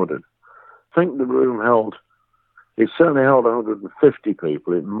recorded. I think the room held. It certainly held 150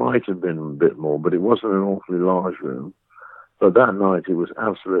 people. It might have been a bit more, but it wasn't an awfully large room. But that night it was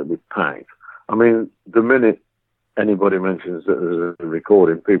absolutely packed. I mean, the minute anybody mentions that there's a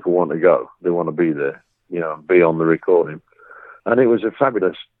recording, people want to go. They want to be there, be on the recording. And it was a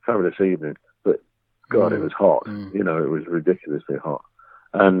fabulous, fabulous evening. But, God, it was hot. It was ridiculously hot.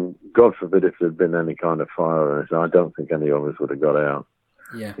 And God forbid if there'd been any kind of fire or anything, I don't think any of us would have got out.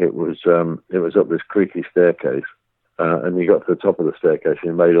 Yeah. It was up this creaky staircase. And you got to the top of the staircase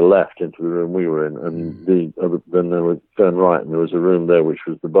and you made a left into the room we were in. And then they would turn right and there was a room there which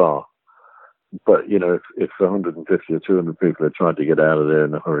was the bar. But, if 150 or 200 people had tried to get out of there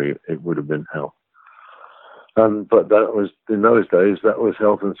in a hurry, it would have been hell. But that was, in those days, that was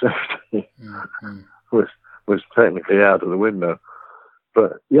health and safety. was technically out of the window.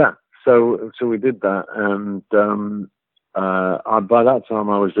 But, yeah, so we did that. And by that time,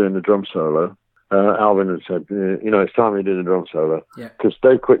 I was doing the drum solo. Alvin had said, it's time he did a drum solo. Yeah. Because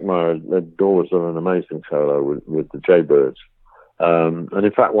Dave Quickmeyer had always done an amazing solo with the Jaybirds. And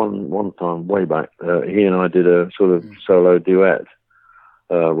in fact, one time way back, he and I did a sort of solo duet,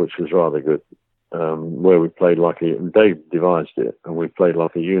 which was rather good, where we played Dave devised it, and we played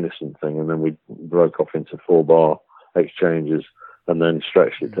like a unison thing, and then we broke off into 4-bar exchanges, and then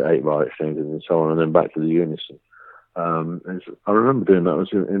stretched it to 8-bar exchanges and so on, and then back to the unison. I remember doing that. I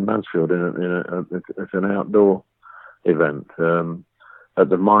was in Mansfield at an outdoor event at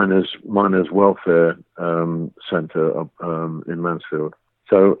the Miners Welfare Centre in Mansfield.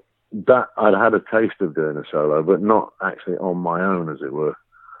 So that I'd had a taste of doing a solo, but not actually on my own, as it were.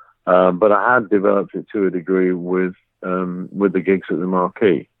 But I had developed it to a degree with the gigs at the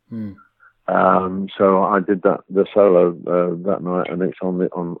Marquee. So I did the solo that night, and it's on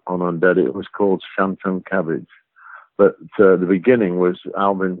Undead. It was called Shantung Cabbage. But the beginning was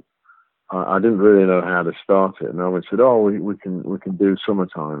Alvin. I didn't really know how to start it, and Alvin said, "Oh, we can do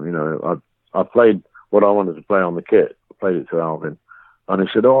Summertime." I played what I wanted to play on the kit. I played it to Alvin, and he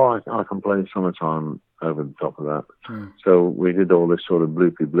said, "Oh, I can play Summertime over the top of that." So we did all this sort of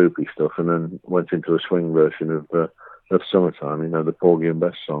bloopy stuff, and then went into a swing version of Summertime. The Porgy and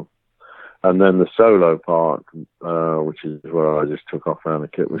Bess song, and then the solo part, which is where I just took off around the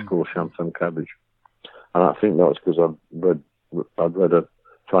kit, was called Shantung Cabbage. And I think that was because I'd read a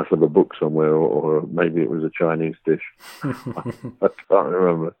title of a book somewhere, or maybe it was a Chinese dish. I can't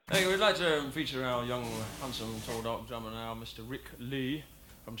remember. Hey, we'd like to feature our young, handsome, tall, dark drummer now, Mr. Ric Lee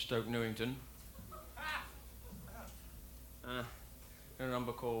from Stoke Newington. A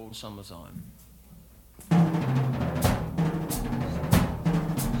number called Summertime.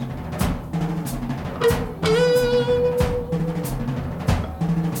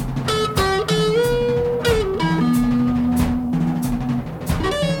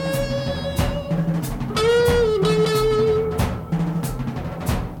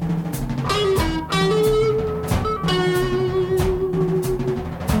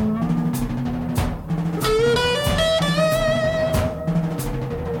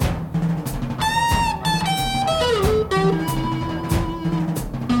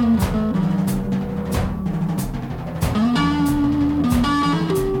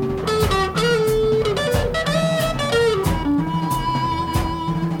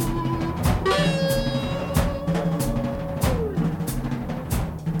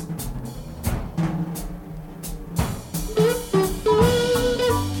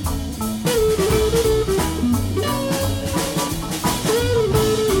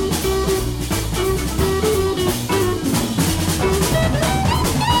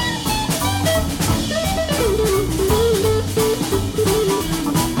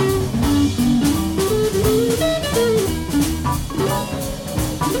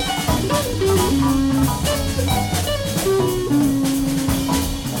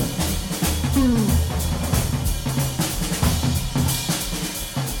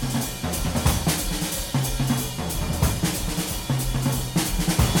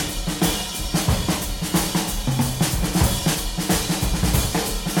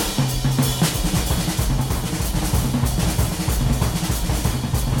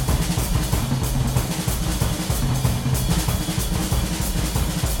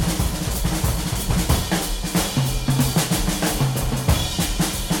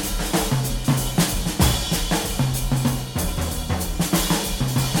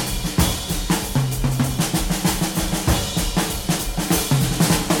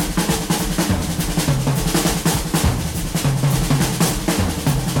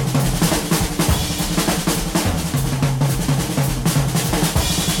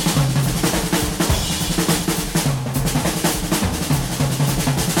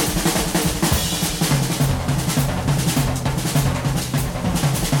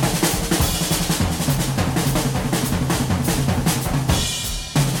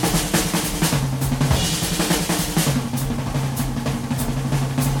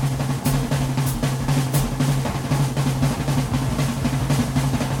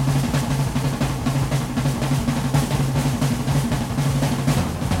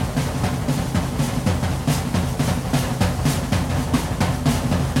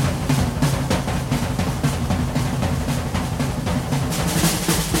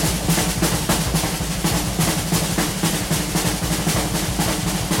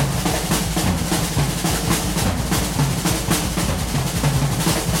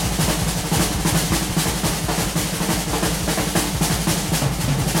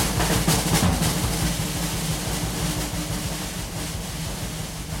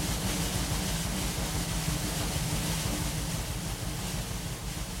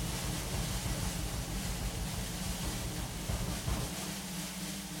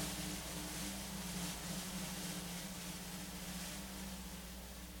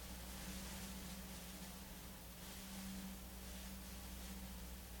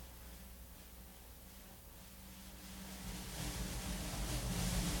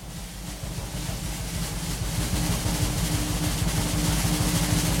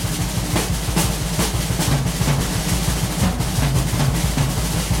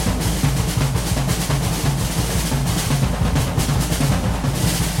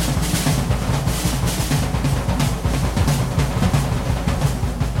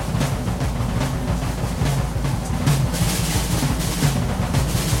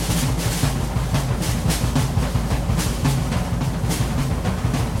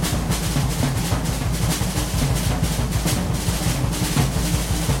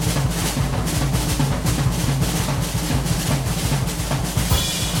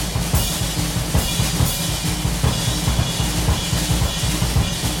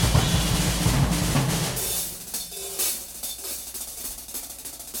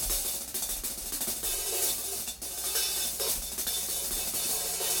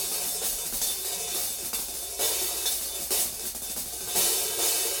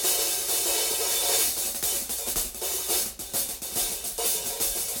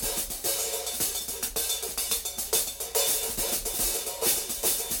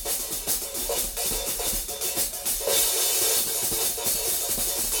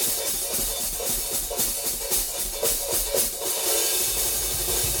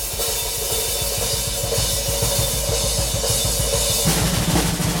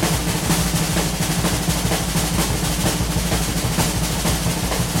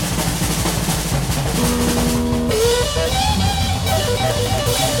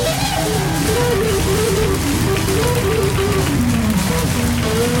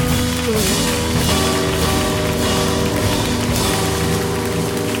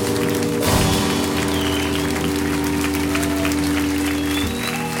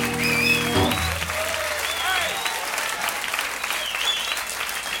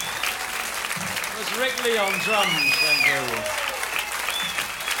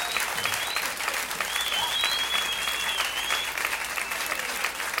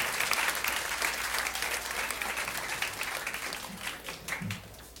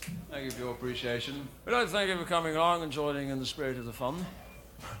 appreciation. We'd like to thank you for coming along and joining in the spirit of the fun.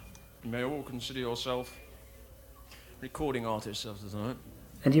 You may all consider yourself recording artists of the night.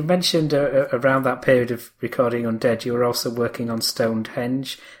 And you mentioned around that period of recording Undead, you were also working on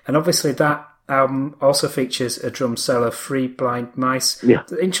Stonehenge, and obviously that album also features a drum solo, Three Blind Mice. Yeah.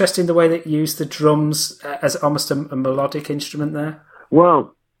 Interesting the way that you used the drums as almost a melodic instrument there.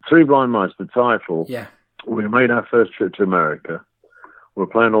 Well, Three Blind Mice, the title. Yeah. We made our first trip to America. We're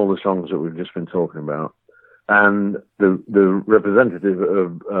playing all the songs that we've just been talking about. And the representative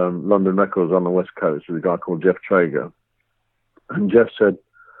of London Records on the West Coast was a guy called Jeff Traeger. And Jeff said,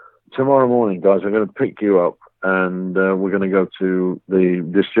 tomorrow morning, guys, I'm going to pick you up and we're going to go to the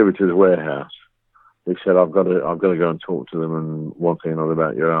distributor's warehouse. He said, I've got to go and talk to them and one thing or another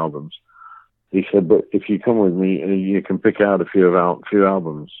about your albums. He said, but if you come with me, you can pick out a few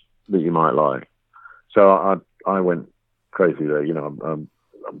albums that you might like. So I went crazy there,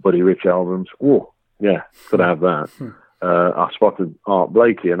 Buddy Rich albums. Oh, yeah, could have that. I spotted Art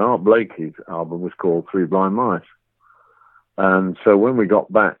Blakey, and Art Blakey's album was called Three Blind Mice. And so when we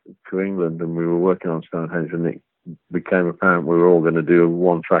got back to England and we were working on Stonehenge and it became apparent we were all going to do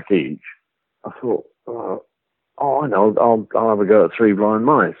one track each, I thought, I know, I'll have a go at Three Blind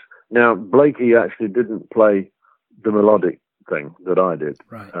Mice. Now, Blakey actually didn't play the melodic thing that I did.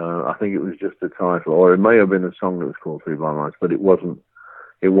 Right. I think it was just a title, or it may have been a song that was called Three Blind Mice, but it wasn't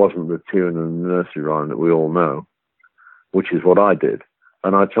the tune and the nursery rhyme that we all know, which is what I did.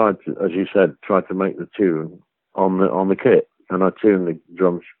 And I tried to, as you said, to make the tune on the kit, and I tuned the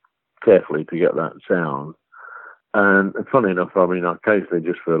drums carefully to get that sound. And funny enough, I mean, occasionally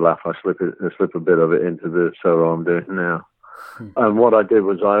just for a laugh, I slip a bit of it into the solo I'm doing now. And what I did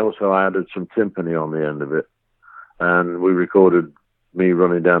was I also added some timpani on the end of it, and we recorded me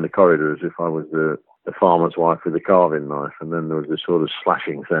running down the corridor as if I was the farmer's wife with a carving knife, and then there was this sort of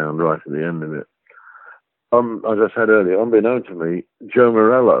slashing sound right at the end of it. As I said earlier, unbeknown to me, Joe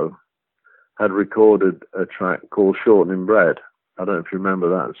Morello had recorded a track called Shortening Bread. I don't know if you remember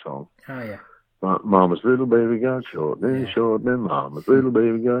that song. Oh, yeah. Mama's little baby got shortening, shortening, Mama's little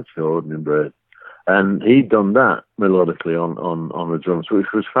baby got shortening bread. And he'd done that melodically on the drums, which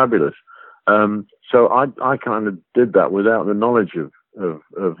was fabulous. So I kind of did that without the knowledge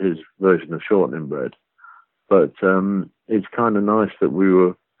of his version of Shortening Bread. But it's kind of nice that we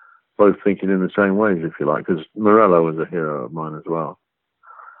were both thinking in the same ways, if you like, because Morello was a hero of mine as well.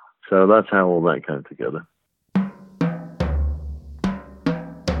 So that's how all that came together.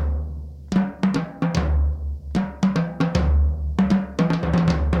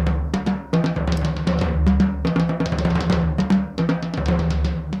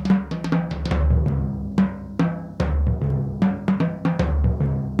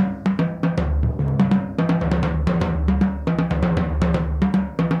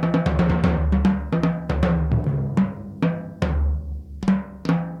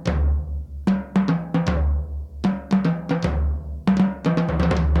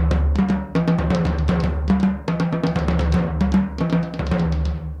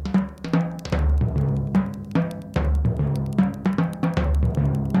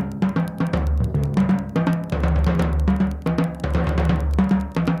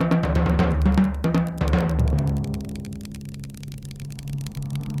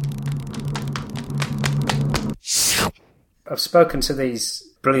 I've spoken to these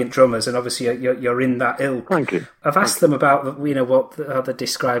brilliant drummers, and obviously you're in that ilk. Thank you. I've asked them about how they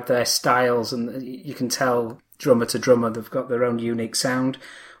describe their styles, and you can tell drummer to drummer they've got their own unique sound.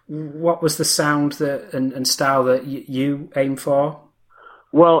 What was the sound and style that you aim for?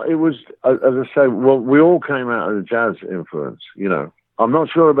 Well, it was, as I say, we all came out of the jazz influence. I'm not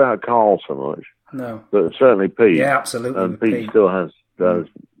sure about Carl so much. No, but certainly Pete. Yeah, absolutely. And Pete still has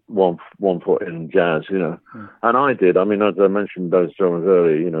one foot in jazz, And I did. I mean, as I mentioned those drummers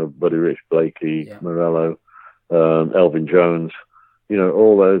earlier, Buddy Rich, Blakey, Morello, Elvin Jones,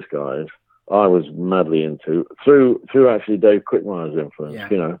 all those guys I was madly into through actually Dave Quickmire's influence,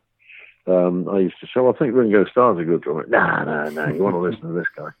 I used to say, I think Ringo Starr's a good drummer. No, you want to listen to this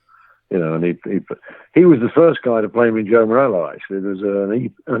guy. And he was the first guy to play me Joe Morello, actually.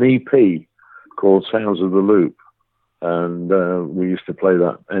 There's an EP called Sounds of the Loop. And we used to play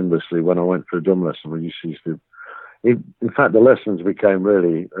that endlessly when I went for a drum lesson. We used to. In fact, the lessons became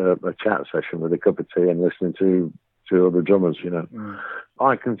really a chat session with a cup of tea and listening to other drummers.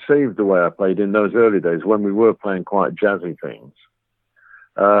 I conceived the way I played in those early days when we were playing quite jazzy things.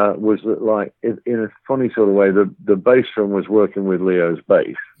 Was that like in a funny sort of way? The bass drum was working with Leo's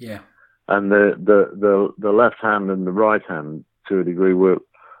bass. Yeah. And the left hand and the right hand to a degree were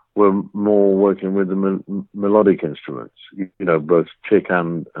more working with the melodic instruments, both Chick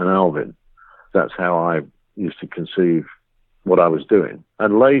and Alvin. That's how I used to conceive what I was doing.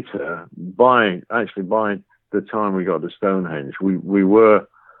 And later, by the time we got to Stonehenge, we were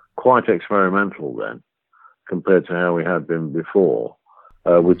quite experimental then, compared to how we had been before,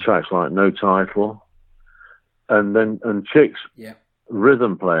 with tracks like No Title, and Chick's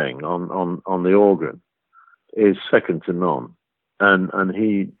rhythm playing on the organ is second to none. And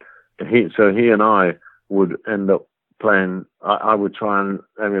he and I would end up playing. I would try and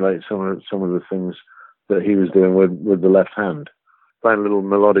emulate some of the things that he was doing with the left hand, playing little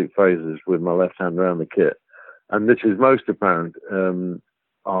melodic phrases with my left hand around the kit. And this is most apparent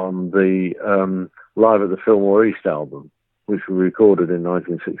on the Live at the Fillmore East album, which we recorded in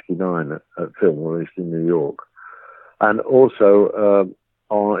 1969 at Fillmore East in New York. And also,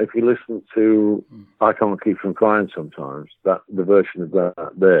 if you listen to I Can't Keep From Crying Sometimes, the version of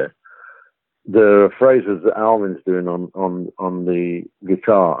that there are phrases that Alvin's doing on the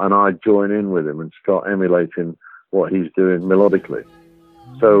guitar, and I join in with him and start emulating what he's doing melodically.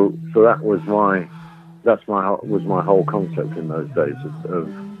 So that was my whole concept in those days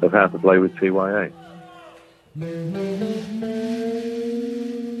of how to play with TYA.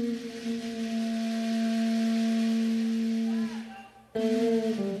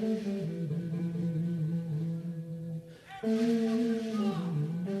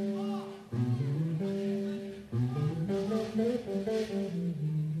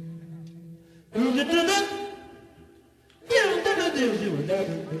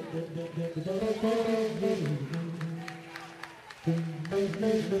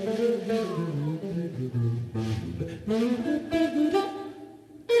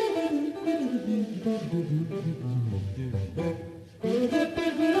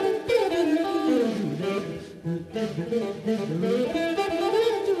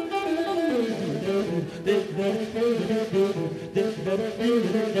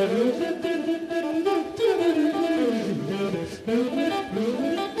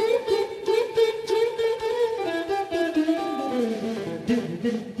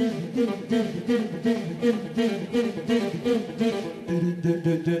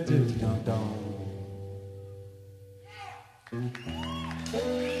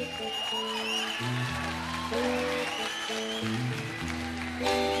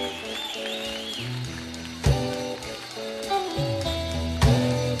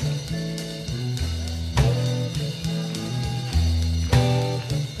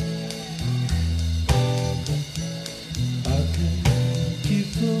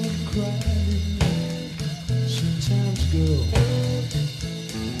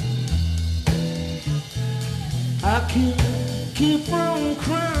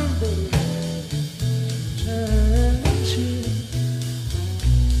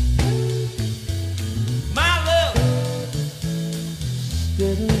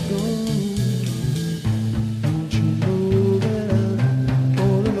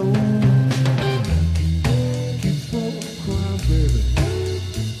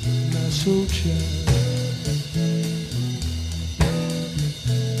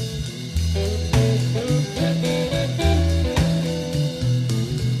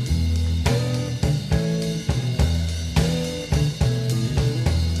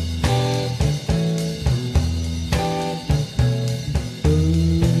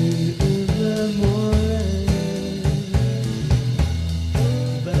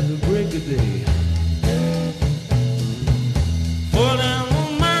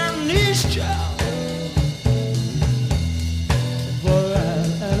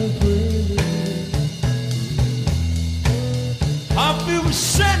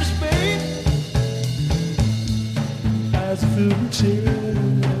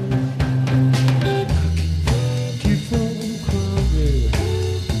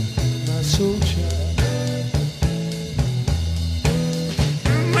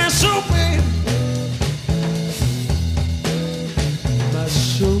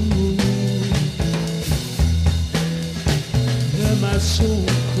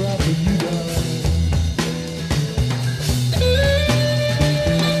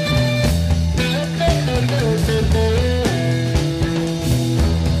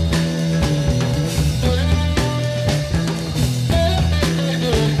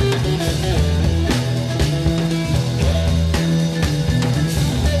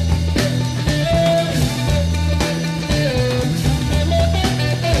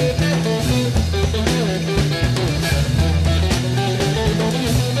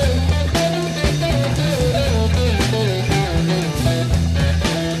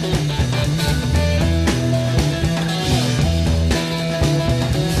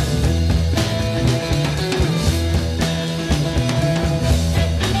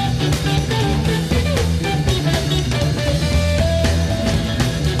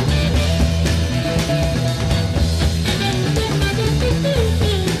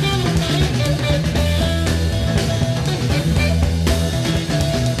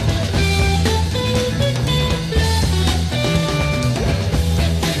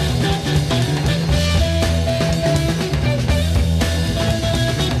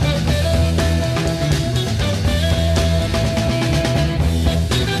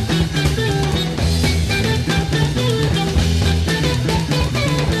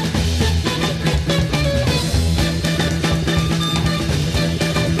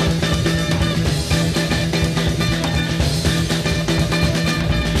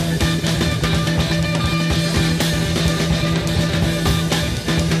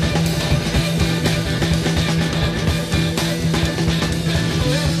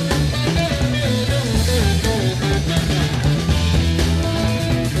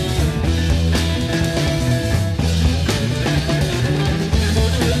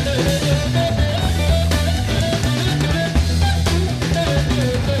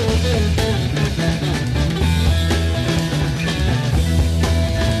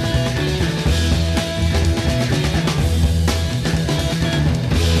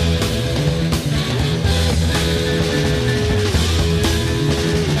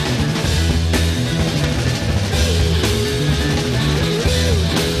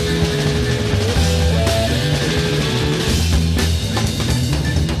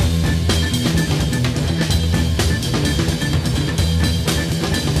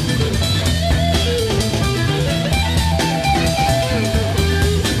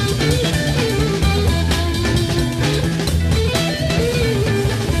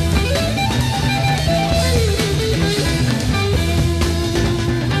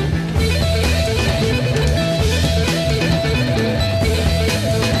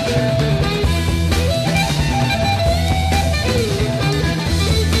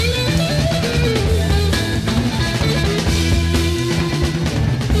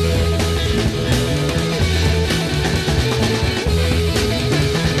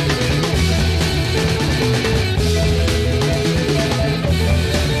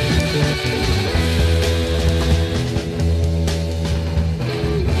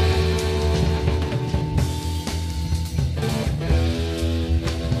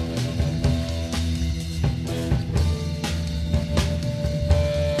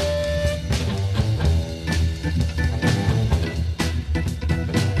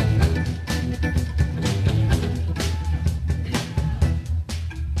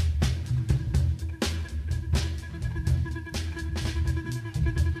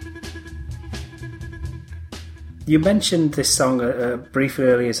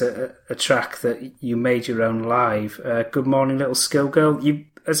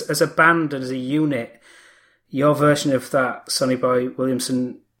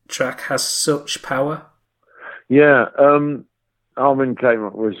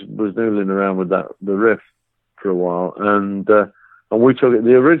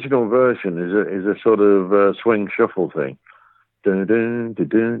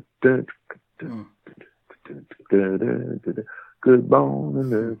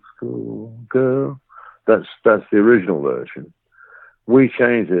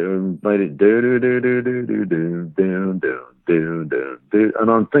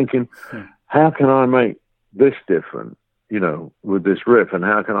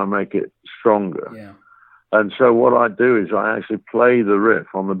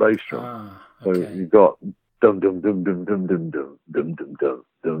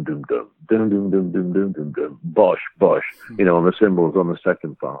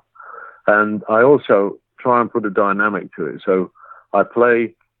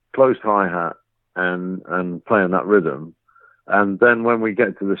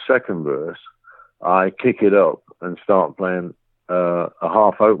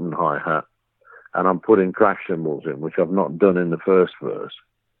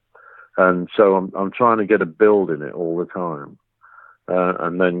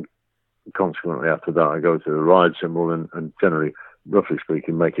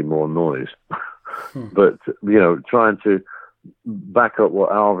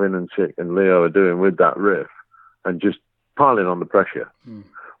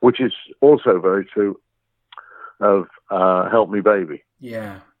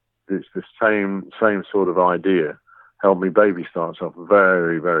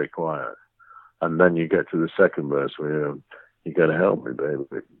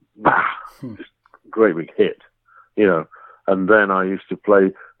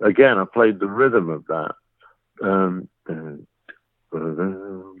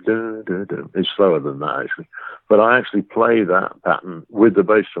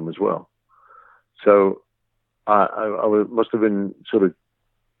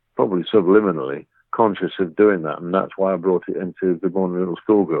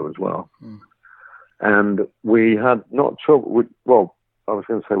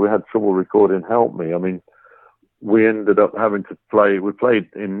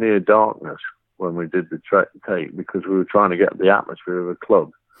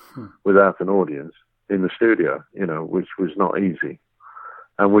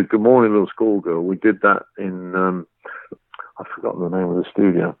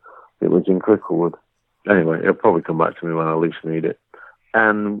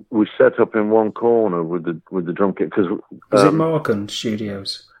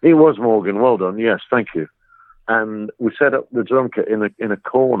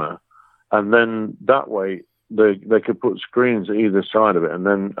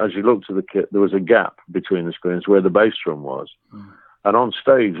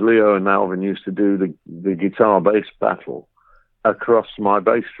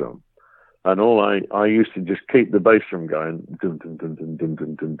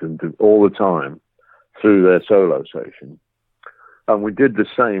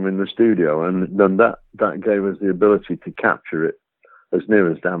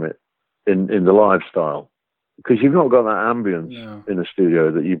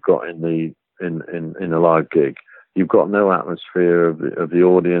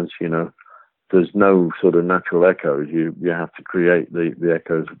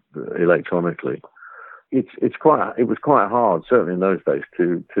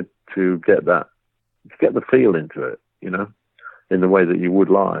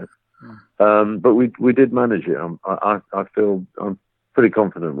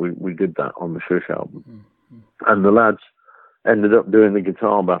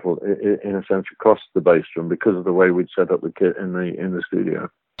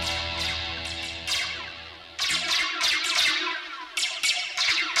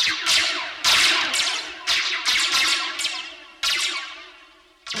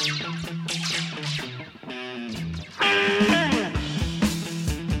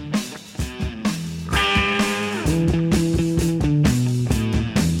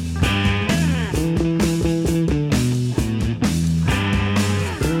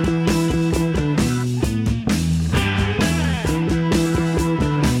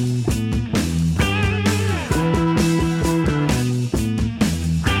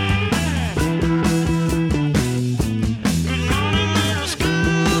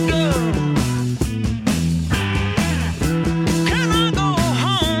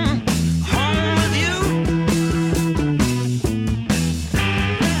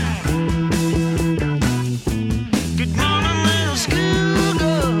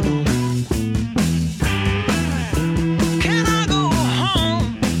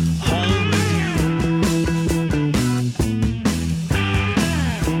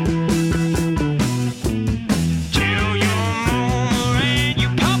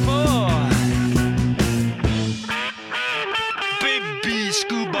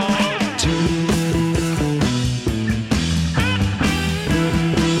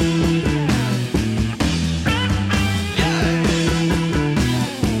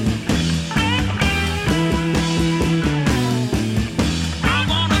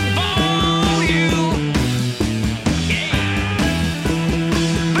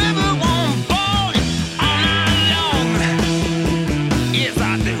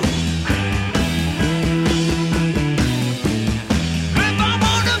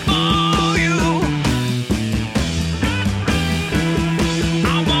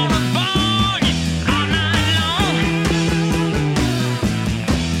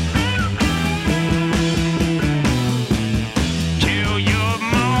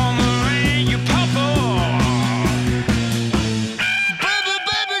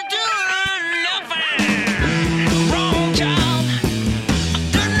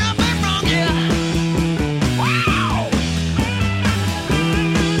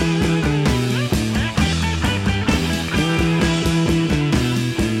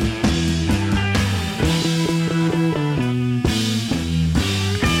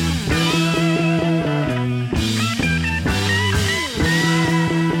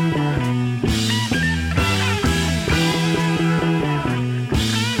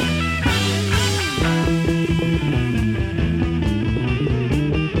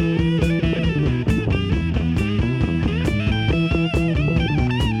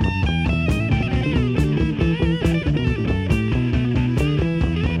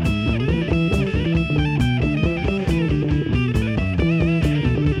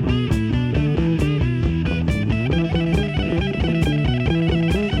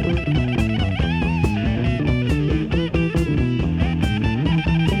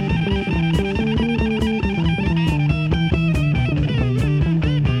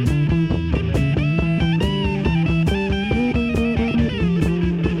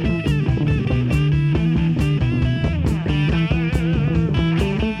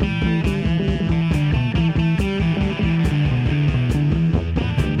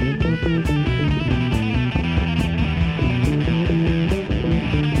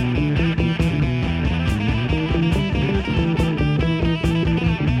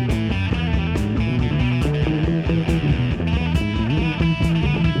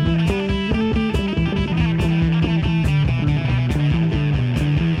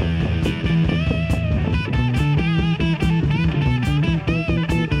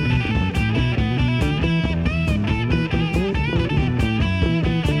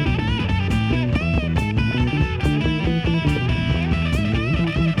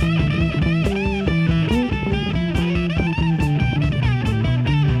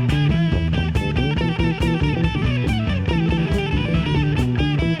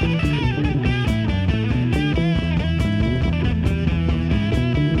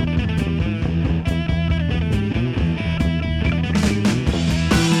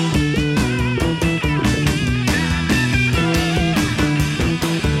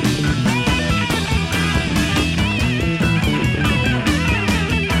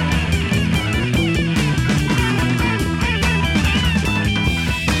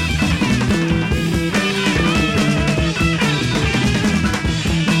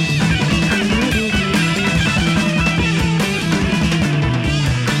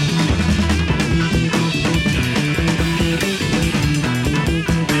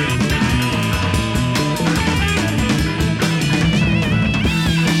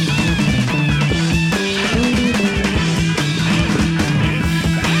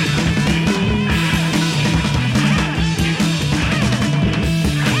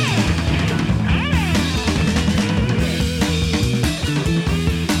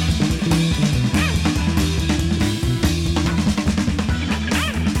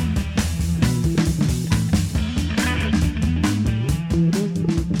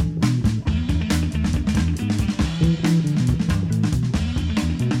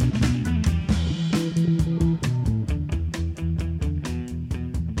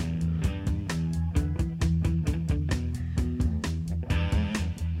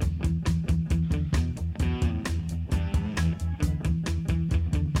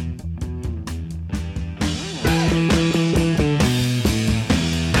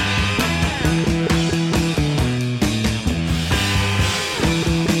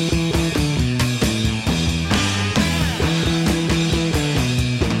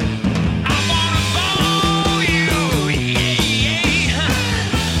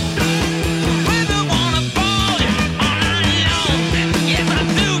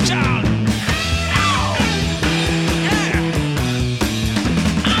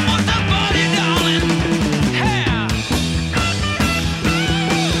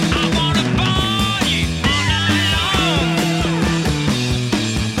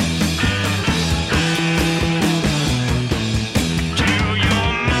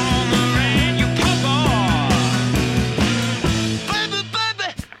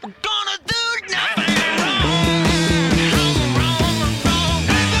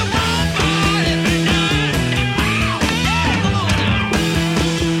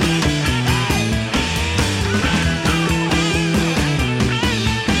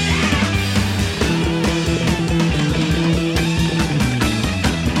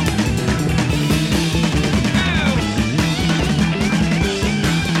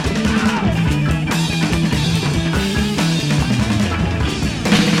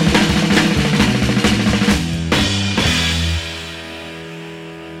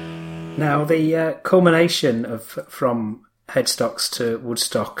 Now, the culmination of from Headstocks to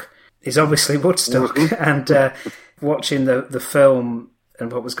Woodstock is obviously Woodstock, and watching the film and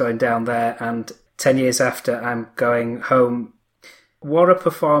what was going down there, and 10 years after, I'm going home. What a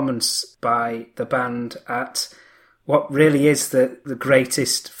performance by the band at what really is the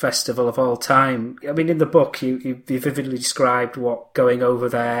greatest festival of all time. I mean, in the book, you vividly described what going over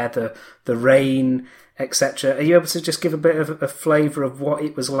there, the rain, etc. Are you able to just give a bit of a flavour of what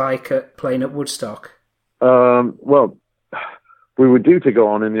it was like playing at Woodstock? Well, we were due to go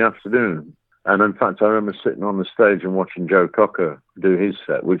on in the afternoon. And in fact, I remember sitting on the stage and watching Joe Cocker do his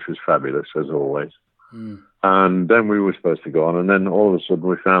set, which was fabulous, as always. And then we were supposed to go on. And then all of a sudden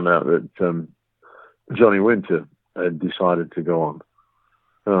we found out that Johnny Winter had decided to go on.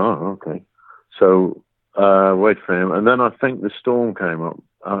 Oh, okay. So wait for him. And then I think the storm came up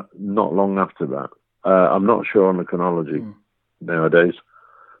not long after that. I'm not sure on the chronology nowadays.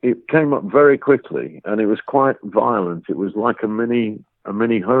 It came up very quickly, and it was quite violent. It was like a mini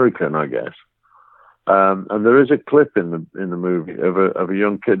hurricane, I guess. And there is a clip in the movie of a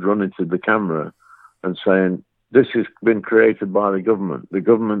young kid running to the camera and saying, "This has been created by the government. The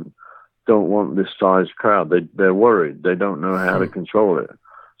government don't want this size crowd. They're worried. They don't know how to control it.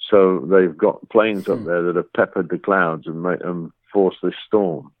 So they've got planes up there that have peppered the clouds and forced this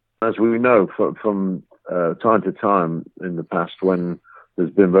storm." As we know from time to time in the past, when there's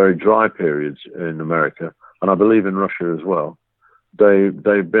been very dry periods in America, and I believe in Russia as well,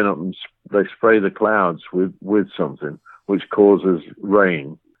 they've been up and they spray the clouds with something which causes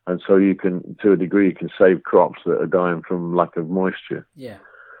rain, and so you can, to a degree, you can save crops that are dying from lack of moisture. Yeah.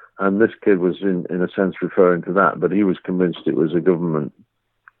 And this kid was in a sense referring to that, but he was convinced it was a government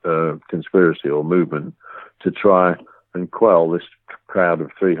conspiracy or movement to try and quell this crowd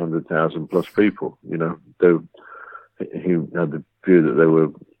of 300,000 plus people. You know, he had the view that they were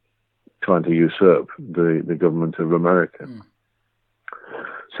trying to usurp the government of America.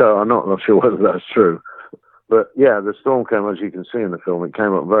 So I'm not sure whether that's true. But yeah, the storm came, as you can see in the film, it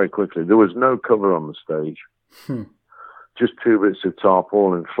came up very quickly. There was no cover on the stage. Just two bits of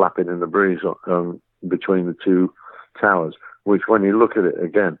tarpaulin flapping in the breeze between the two towers, which when you look at it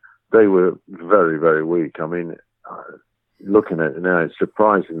again, they were very, very weak. I mean, looking at it now, it's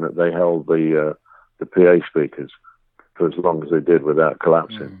surprising that they held the PA speakers for as long as they did without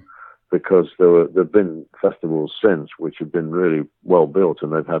collapsing, because there've been festivals since which have been really well built,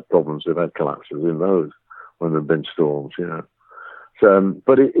 and they've had problems. They've had collapses in those when there've been storms, you know. So,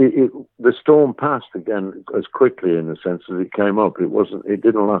 but the storm passed again as quickly in the sense as it came up. It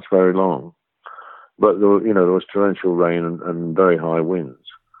didn't last very long, but there was torrential rain and very high winds.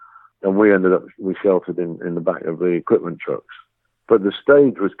 And we sheltered in the back of the equipment trucks. But the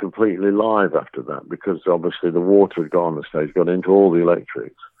stage was completely live after that, because obviously the water had gone on the stage, got into all the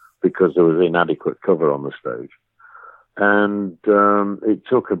electrics, because there was inadequate cover on the stage. And it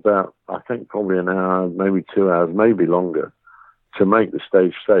took about, I think, probably an hour, maybe 2 hours, maybe longer, to make the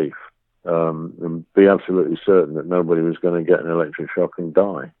stage safe and be absolutely certain that nobody was going to get an electric shock and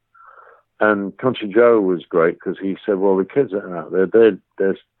die. And Country Joe was great, because he said, well, the kids are out there,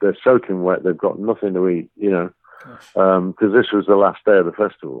 they're soaking wet, they've got nothing to eat, you know, because this was the last day of the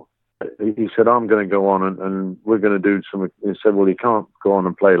festival. He said, I'm going to go on and we're going to do some. He said, well, you can't go on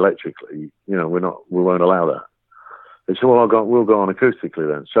and play electrically, you know, we won't allow that. He said, well, we'll go on acoustically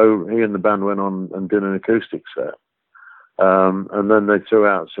then. So he and the band went on and did an acoustic set. And then they threw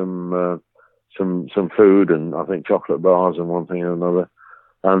out some food and I think chocolate bars and one thing or another.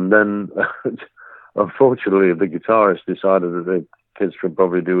 And then, unfortunately, the guitarist decided that the kids could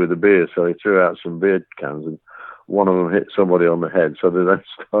probably do with the beer, so he threw out some beer cans, and one of them hit somebody on the head, so they then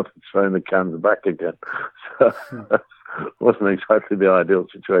started throwing the cans back again. So it wasn't exactly the ideal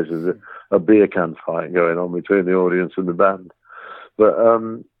situation. There's a beer can fight going on between the audience and the band. But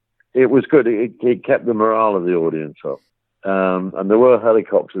it was good. It kept the morale of the audience up. And there were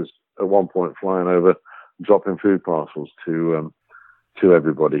helicopters at one point flying over, dropping food parcels to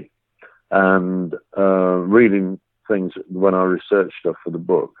everybody. And reading things, when I researched stuff for the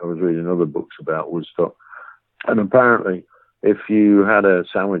book, I was reading other books about Woodstock. And apparently, if you had a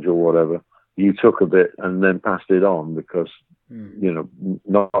sandwich or whatever, you took a bit and then passed it on, because, you know,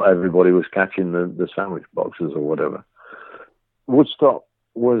 not everybody was catching the sandwich boxes or whatever. Woodstock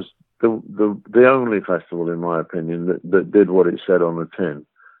was the only festival, in my opinion, that did what it said on the tin.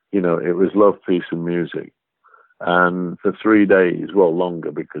 You know, it was love, peace and music. And for 3 days, well,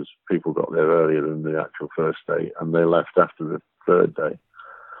 longer, because people got there earlier than the actual first day, and they left after the third day,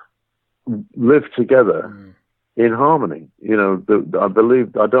 lived together in harmony. You know, I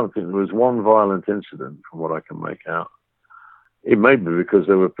don't think there was one violent incident from what I can make out. It may be because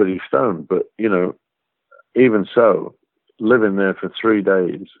they were pretty stoned, but, you know, even so, living there for 3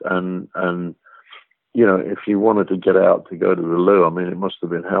 days and you know, if you wanted to get out to go to the loo, I mean, it must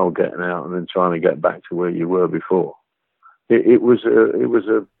have been hell getting out and then trying to get back to where you were before. It was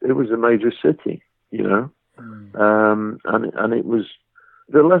a major city, you know, and it was,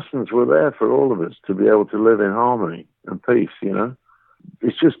 the lessons were there for all of us to be able to live in harmony and peace, you know.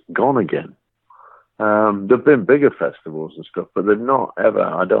 It's just gone again. There've been bigger festivals and stuff, but they've not ever,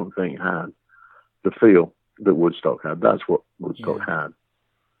 I don't think, had the feel that Woodstock had. That's what Woodstock had.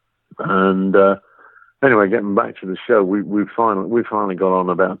 And anyway, getting back to the show, we finally got on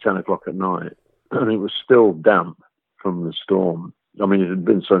about 10 o'clock at night, and it was still damp from the storm. I mean, it had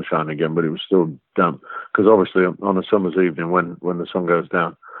been sunshine again, but it was still damp, because obviously on a summer's evening when the sun goes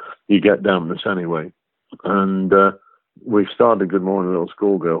down, you get dampness anyway. And we started Good Morning Little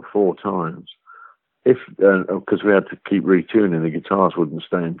Schoolgirl 4 times, because we had to keep retuning. The guitars wouldn't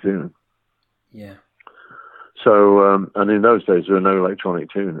stay in tune. Yeah. So, and in those days there were no electronic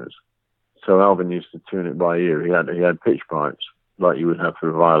tuners. So Alvin used to tune it by ear. He had pitch pipes like you would have for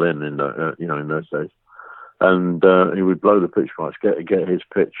a violin in those days, and he would blow the pitch pipes, get his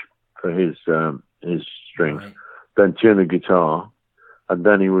pitch for his strings, then tune the guitar, and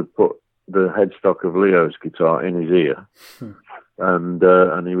then he would put the headstock of Leo's guitar in his ear,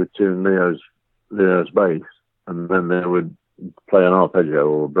 and he would tune Leo's bass, and then they would play an arpeggio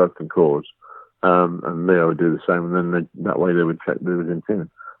or broken chords, and Leo would do the same, and then that way they would check that it was in tune.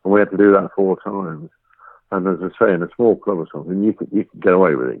 And we had to do that 4 times. And as I say, in a small club or something, you could get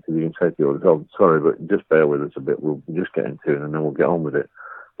away with it, because you can say to the audience, "Oh, sorry, but just bear with us a bit. We'll just get in tune and then we'll get on with it."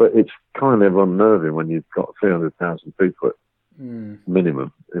 But it's kind of unnerving when you've got 300,000 people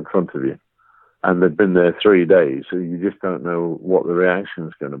minimum in front of you, and they've been there 3 days, so you just don't know what the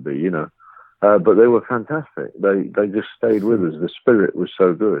reaction's going to be, you know. But they were fantastic. They just stayed with us. The spirit was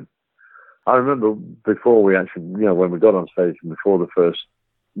so good. I remember before we actually, you know, when we got on stage and before the first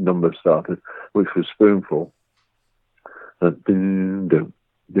number started, which was Spoonful, that,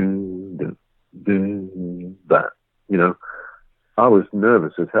 you know, I was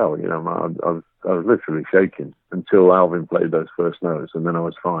nervous as hell, you know. I was literally shaking until Alvin played those first notes, and then I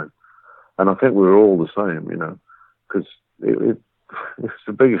was fine. And I think we were all the same, you know, because it's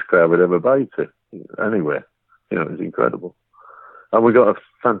the biggest crowd we'd ever played to anywhere. You know, it was incredible. And we got a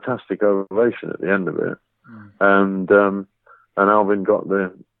fantastic ovation at the end of it. And Alvin got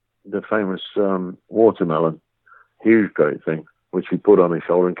the famous watermelon, huge great thing, which he put on his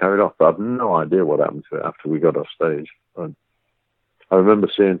shoulder and carried off. But I have no idea what happened to it after we got off stage. I remember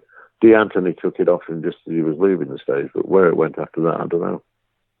seeing D'Antoni took it off him just as he was leaving the stage, but where it went after that, I don't know.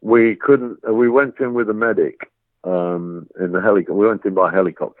 We went in with a medic in the helicopter. We went in by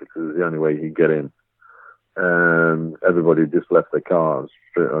helicopter because it was the only way you could get in. And everybody just left their cars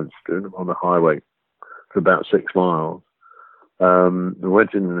on the highway for about 6 miles. We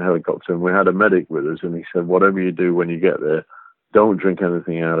went in the helicopter and we had a medic with us, and he said, "Whatever you do when you get there, don't drink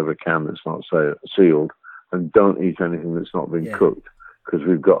anything out of a can that's not sealed, and don't eat anything that's not been cooked, because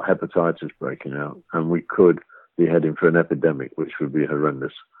we've got hepatitis breaking out, and we could be heading for an epidemic, which would be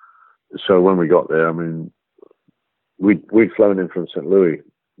horrendous." So when we got there, I mean, we'd flown in from St. Louis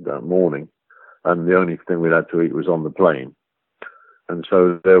that morning, and the only thing we'd had to eat was on the plane. And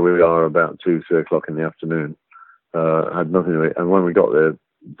so there we are about 2-3 o'clock in the afternoon. Had nothing to eat. And when we got there,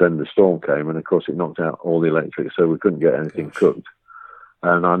 then the storm came, and of course it knocked out all the electric, so we couldn't get anything cooked.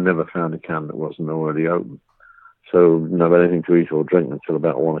 And I never found a can that wasn't already open. So no anything to eat or drink until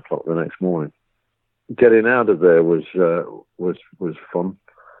about 1 o'clock the next morning. Getting out of there was fun.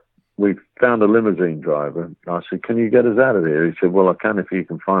 We found a limousine driver. I said, "Can you get us out of here?" He said, "Well, I can if you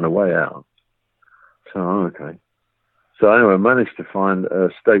can find a way out." So, okay. So anyway, I managed to find a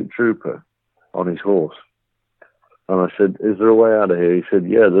state trooper on his horse. And I said, "Is there a way out of here?" He said,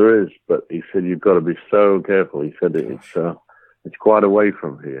 "Yeah, there is." But he said, "You've got to be so careful." He said, it's quite away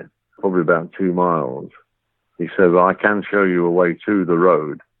from here, probably about 2 miles. He said, "Well, I can show you a way to the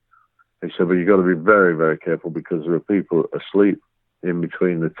road." He said, "But you've got to be very, very careful, because there are people asleep in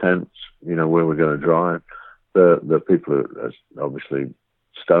between the tents, you know, where we're going to drive. The people are obviously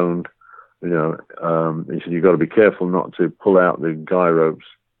stoned, you know." He said, "You've got to be careful not to pull out the guy ropes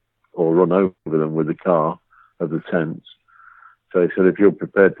or run over them with the car of the tents." So he said, "If you're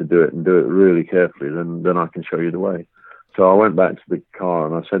prepared to do it and do it really carefully, then I can show you the way." So I went back to the car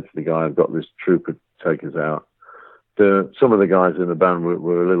and I said to the guy, "I've got this trooper to take us out." Some of the guys in the band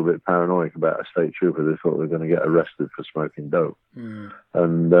were a little bit paranoid about a state trooper. They thought they were going to get arrested for smoking dope.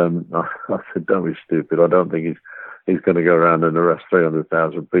 And I said, "Don't be stupid. I don't think he's going to go around and arrest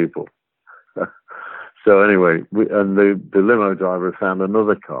 300,000 people." So anyway, the limo driver found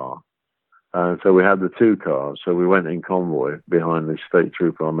another car. So we had the two cars. So we went in convoy behind the state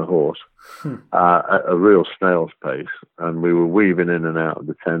trooper on the horse at a real snail's pace. And we were weaving in and out of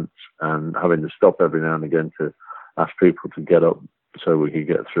the tents and having to stop every now and again to ask people to get up so we could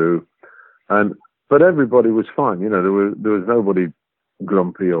get through. But everybody was fine. You know, there was nobody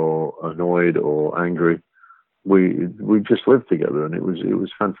grumpy or annoyed or angry. We just lived together, and it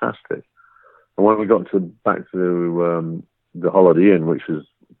was fantastic. And when we got back to the Holiday Inn, which is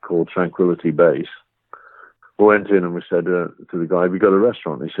called Tranquility Base, we went in and we said to the guy, "Have you got a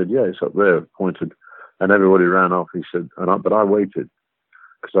restaurant?" He said, "Yeah, it's up there," pointed, and everybody ran off. He said, but I waited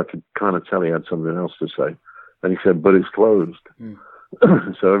because I could kind of tell he had something else to say. And he said, "But it's closed."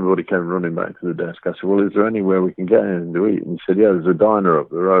 So everybody came running back to the desk. I said, "Well, is there anywhere we can get in to eat?" And he said, "Yeah, there's a diner up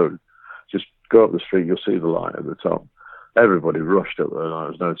the road. Just go up the street, you'll see the light at the top." Everybody rushed up there like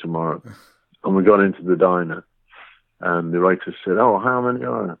it was no tomorrow. And we got into the diner, and the waitress said, "Oh, how many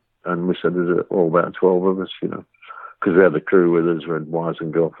are there?" And we said, "There's about 12 of us, you know," because we had the crew with us, we had wives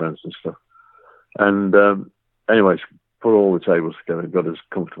and girlfriends and stuff. And anyway, she put all the tables together, got us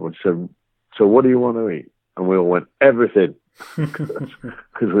comfortable. She said, "So what do you want to eat?" And we all went, "Everything," because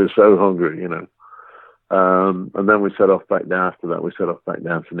we were so hungry, you know. And then we set off back down after that. We set off back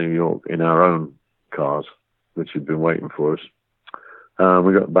down to New York in our own cars, which had been waiting for us.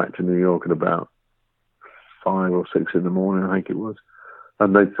 We got back to New York at about 5 or 6 in the morning, I think it was.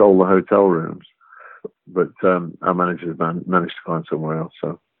 And they sold the hotel rooms. But our managers managed to find somewhere else,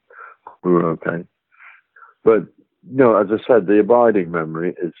 so we were okay. But, you know, as I said, the abiding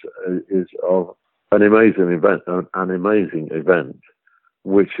memory is of an amazing event,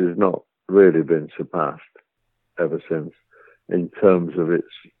 which has not really been surpassed ever since in terms of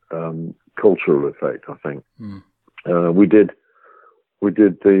its cultural effect, I think. We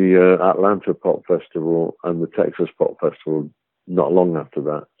did the Atlanta Pop Festival and the Texas Pop Festival not long after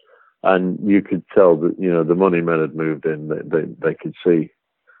that, and you could tell that, you know, the money men had moved in. They could see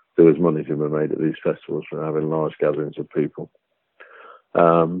there was money to be made at these festivals for having large gatherings of people.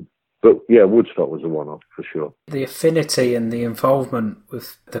 But yeah, Woodstock was a one-off for sure. The affinity and the involvement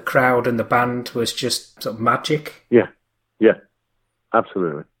with the crowd and the band was just sort of magic. Yeah,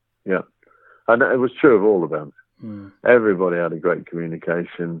 absolutely. Yeah, and it was true of all the bands. Everybody had a great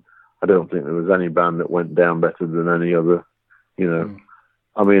communication. I don't think there was any band that went down better than any other. You know,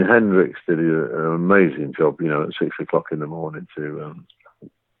 I mean, Hendrix did an amazing job. You know, at 6 o'clock in the morning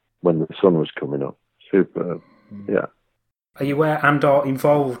when the sun was coming up. Superb. Yeah. Are you aware and/or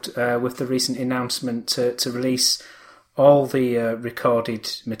involved with the recent announcement to release all the recorded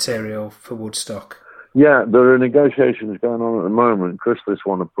material for Woodstock? Yeah, there are negotiations going on at the moment. Chrysalis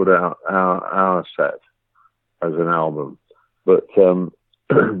want to put out our set as an album, but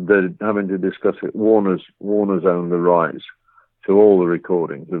they're having to discuss it. Warner's own the rights to all the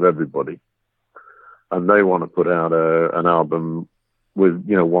recordings of everybody, and they want to put out an album with,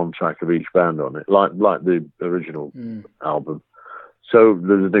 you know, one track of each band on it, like the original album. So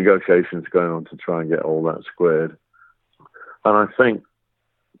there's negotiations going on to try and get all that squared. And I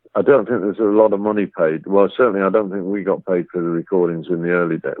don't think there's a lot of money paid. Well, certainly I don't think we got paid for the recordings in the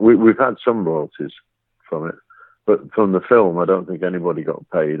early days. We've had some royalties from it, but from the film, I don't think anybody got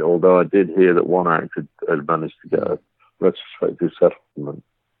paid, although I did hear that one act had managed to get a retrospective settlement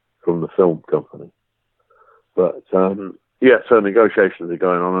from the film company. But yeah, so negotiations are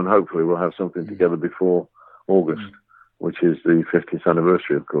going on, and hopefully we'll have something together before August, which is the 50th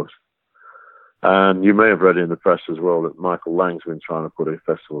anniversary, of course. And you may have read in the press as well that Michael Lang's been trying to put a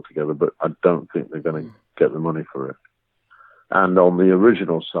festival together, but I don't think they're going to get the money for it. And on the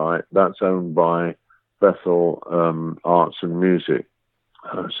original site, that's owned by Bethel Arts and Music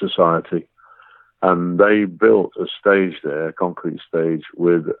Society. And they built a stage there, a concrete stage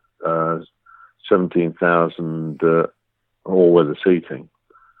with 17,000 all-weather seating.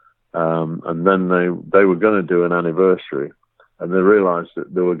 And then they were going to do an anniversary, and they realised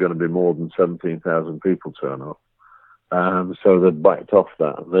that there were going to be more than 17,000 people turn up. So they backed off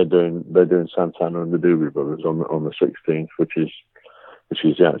that, and they're doing Santana and the Doobie Brothers on the 16th, which is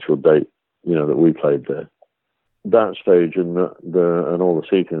the actual date, you know, that we played there. That stage and all the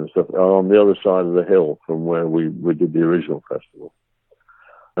seating and stuff are on the other side of the hill from where we did the original festival.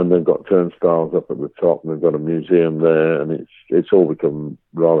 And they've got turnstiles up at the top, and they've got a museum there, and it's all become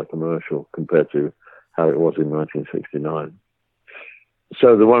rather commercial compared to how it was in 1969.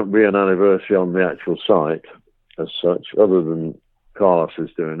 So there won't be an anniversary on the actual site as such, other than Carlos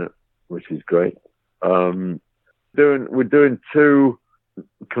is doing it, which is great. We're doing 2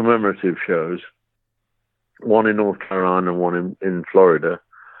 commemorative shows, one in North Carolina and one in Florida.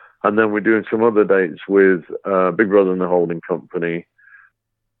 And then we're doing some other dates with Big Brother and the Holding Company,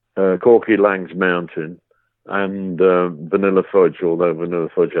 Corky Lang's Mountain, and Vanilla Fudge, although Vanilla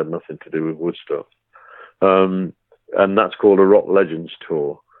Fudge had nothing to do with Woodstock. And that's called a Rock Legends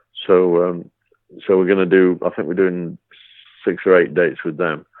Tour. So we're going to do, I think we're doing 6 or 8 dates with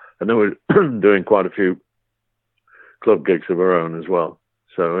them. And then we're doing quite a few club gigs of our own as well.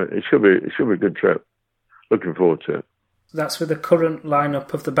 So it should be a good trip. Looking forward to it. That's with the current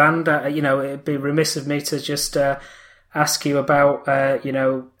lineup of the band. It'd be remiss of me to just ask you about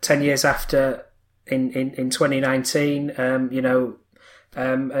 10 years after in 2019.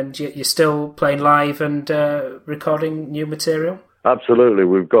 And you're still playing live and recording new material. Absolutely,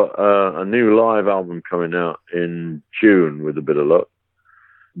 we've got a new live album coming out in June with a bit of luck.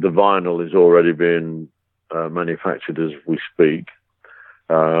 The vinyl is already being manufactured as we speak.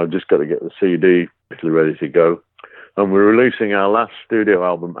 I've just got to get the CD ready to go. And we're releasing our last studio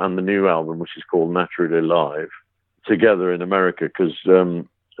album and the new album, which is called Naturally Live, together in America, because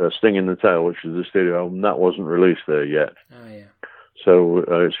Sting in the Tail, which is the studio album, that wasn't released there yet. Oh, yeah. So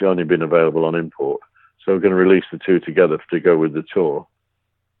it's only been available on import. So we're going to release the two together to go with the tour.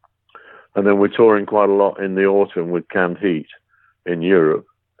 And then we're touring quite a lot in the autumn with Canned Heat in Europe.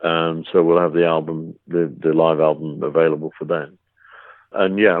 So we'll have the album, the live album available for then.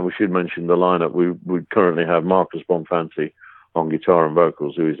 And yeah, we should mention the lineup. We currently have Marcus Bonfanti on guitar and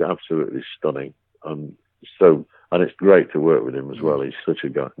vocals, who is absolutely stunning. And it's great to work with him as well. He's such a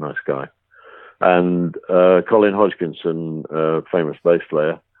nice guy. And Colin Hodgkinson, famous bass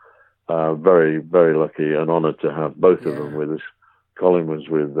player. Very, very lucky and honoured to have both of them with us. Colin was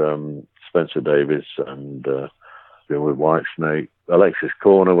with Spencer Davis and been with Whitesnake. Alexis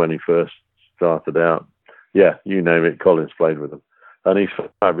Corner when he first started out. Yeah, you name it, Colin's played with him. And he's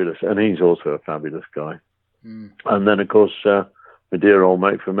fabulous. And he's also a fabulous guy. Mm. And then, of course, my dear old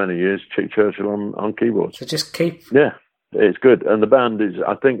mate for many years, Chick Churchill on keyboards. So just keep... Yeah, it's good. And the band is,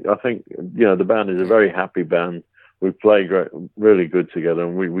 I think, the band is a very happy band. We play really good together,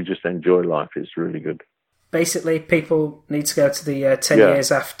 and we just enjoy life. It's really good. Basically, people need to go to the 10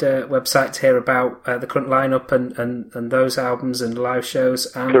 Years After website to hear about the current lineup and those albums and live shows.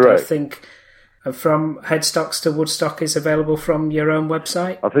 And correct. I think From Headstocks to Woodstock is available from your own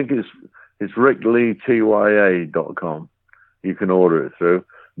website? I think it's ricleetya.com. You can order it through.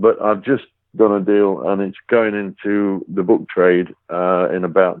 But I've just done a deal, and it's going into the book trade in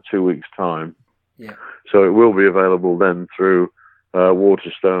about 2 weeks' time. Yeah. So it will be available then through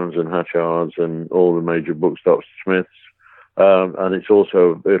Waterstones and Hatchards and all the major bookstops, Smiths. And it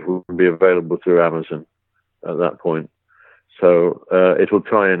will be available through Amazon at that point. So it will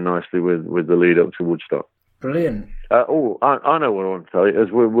tie in nicely with the lead up to Woodstock. Brilliant. I know what I want to tell you.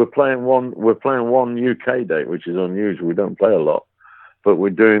 Is we're playing one UK date, which is unusual. We don't play a lot, but we're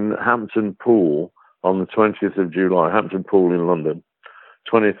doing Hampton Pool on the 20th of July. Hampton Pool in London,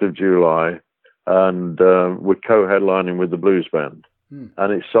 20th of July, and we're co-headlining with the Blues Band,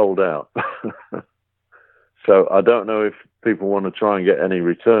 and it's sold out. So I don't know if people want to try and get any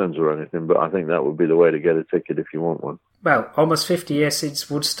returns or anything, but I think that would be the way to get a ticket if you want one. Well, almost 50 years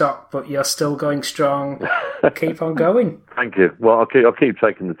since Woodstock, but you're still going strong. Keep on going. Thank you. Well, I'll keep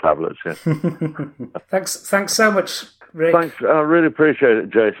taking the tablets. Yeah. Thanks so much, Rick. Thanks. I really appreciate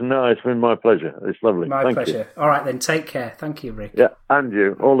it, Jason. No, it's been my pleasure. It's lovely. My pleasure. You. All right, then. Take care. Thank you, Rick. Yeah, and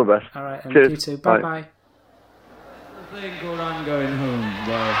you. All the best. All right, and cheers. You too. Bye-bye. The thing called I'm Going Home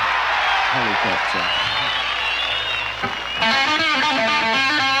by Helicopter.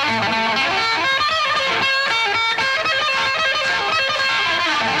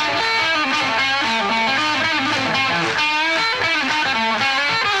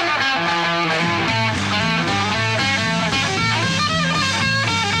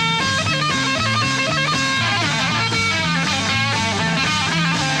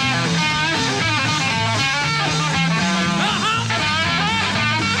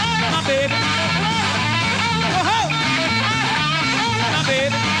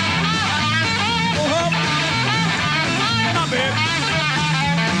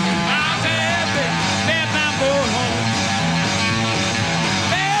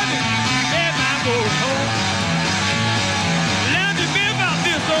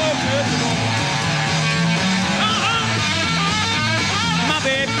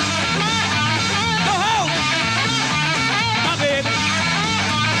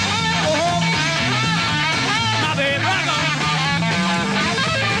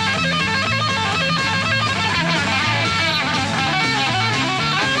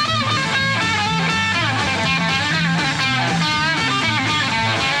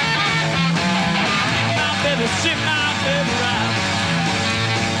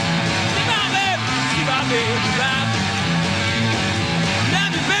 baby rock.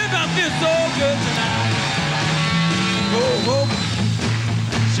 Love me, baby, I feel so good tonight. Oh, oh,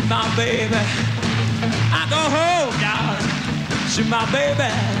 she's my baby. I go home, darling. She's my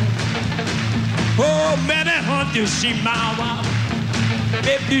baby. Oh, baby, hunt you, she's my wife.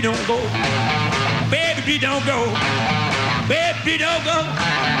 Baby, please don't go. Baby, please don't go. Baby, please don't go.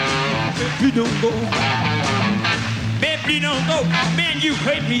 Baby, please don't go. Baby, please don't go. Man, you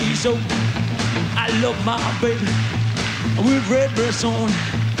hate me so. I love my baby with red dress on.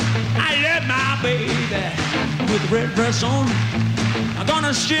 I love my baby with red dress on. I'm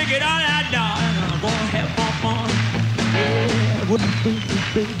gonna shake it all out, darling. I'm gonna have fun, fun. Yeah,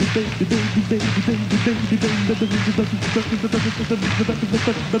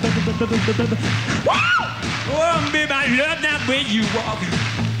 oh, baby, I love that way you walk.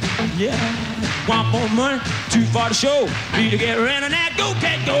 Yeah, one more money, too far to show. Need to get around on that. Go,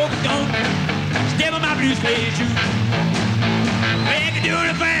 cat, go, don't. Step on my blue suede shoe. Baby, doing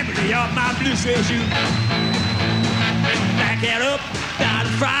the family of my blue suede shoe. Back that up, down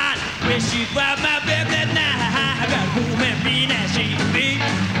the front. When she brought my baby that night, I got room and me that she be.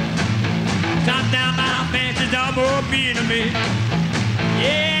 Top down my fancy dog, more being to me.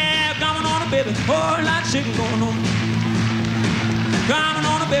 Yeah, coming on a baby, whole lot of shit going on. Coming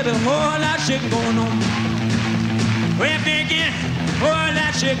on a baby, whole lot of shit going on. Well, thinking, whole lot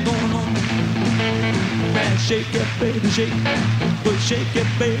of shit going on. Man, shake it, baby, shake. But shake it,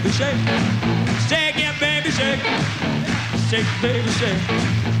 baby, shake. Shake it, baby, shake. Shake, baby, shake.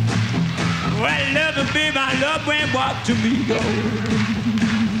 Well, I love it, baby, I love when you walk to me, go.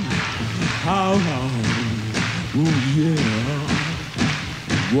 How, ooh, yeah.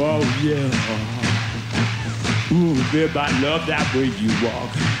 Whoa, yeah. Ooh, baby, I love that way you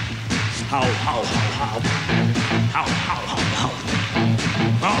walk. How.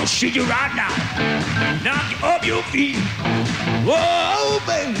 I'll shoot you right now. Knock you off your feet. Whoa,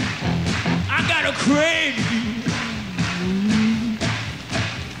 baby, I got a crave.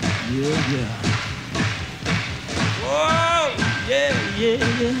 Yeah. Whoa, yeah.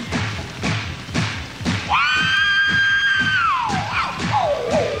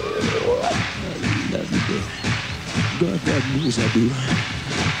 God, that knows I do.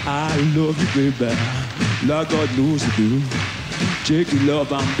 I love you, baby. Like God knows I do. Take your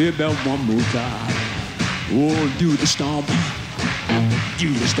love and baby one more time. Oh, do the stomp.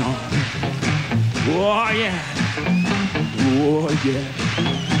 Do the stomp. Oh, yeah. Oh, yeah.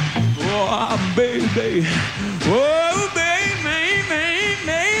 Oh, baby. Oh, baby.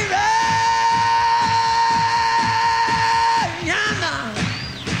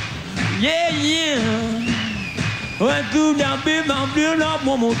 Yeah. Well, do that, baby, I'm doing up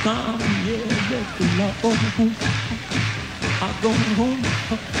one more time. Yeah, that's the love. I'm going home.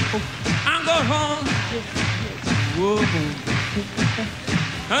 I'm going home. Whoa.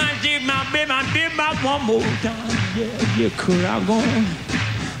 I did my baby, one more time. Yeah, cause I'm going.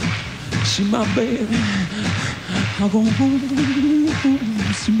 See my baby. I'm going home.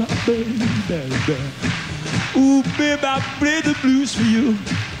 See my baby. Ooh, baby, I play the blues for you.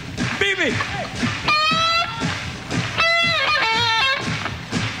 Baby.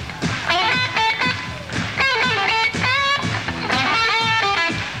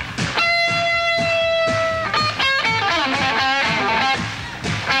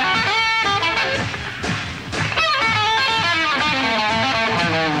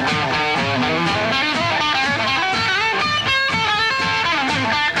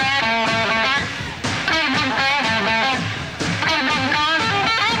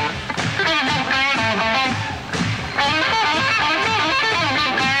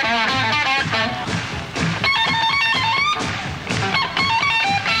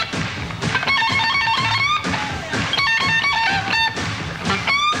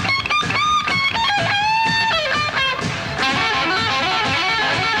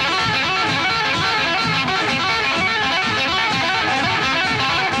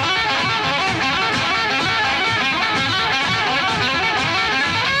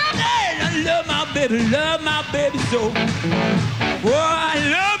 Love my baby so. Oh, I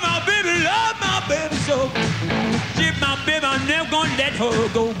love my baby so. She's my baby, I'm never gonna let her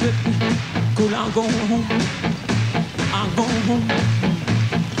go. Cause I'm going home. I'm going home.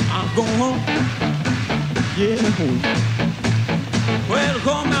 I'm going home. Yeah, home. Well,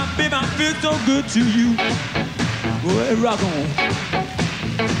 come my baby, I feel so good to you. Well, rock on.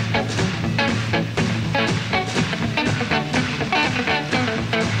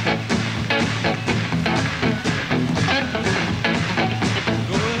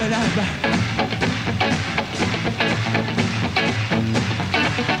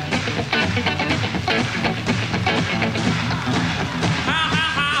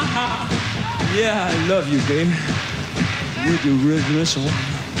 Yeah, I love you, baby. With your red dress on.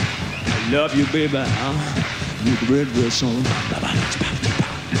 I love you, baby. With the red dress on.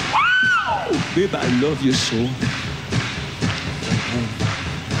 Baby, I love you so.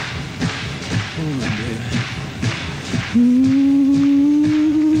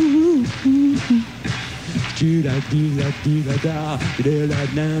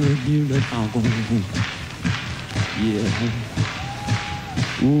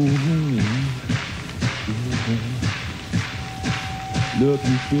 Love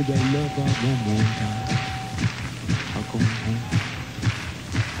you, baby, I love you one more time. I'm going home.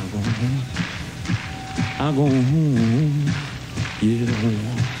 I'm going home. I'm going home. Get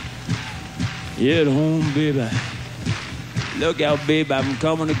home. Get home, baby. Look out, baby, I'm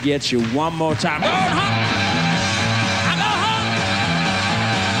coming to get you one more time. Go home. I go home.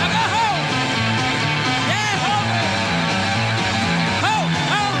 I go home. Yeah, home. Home,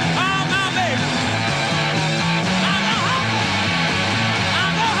 home, home, my baby. I go home. I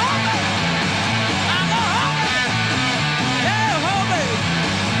go home, baby. I go home. Yeah, home, baby.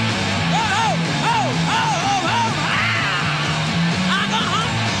 Go home, home, home, home, home. I go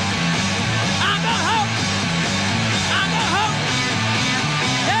home. I go home. I go home.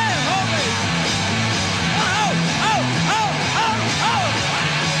 Yeah, home, baby. Go home, home, home, home, home.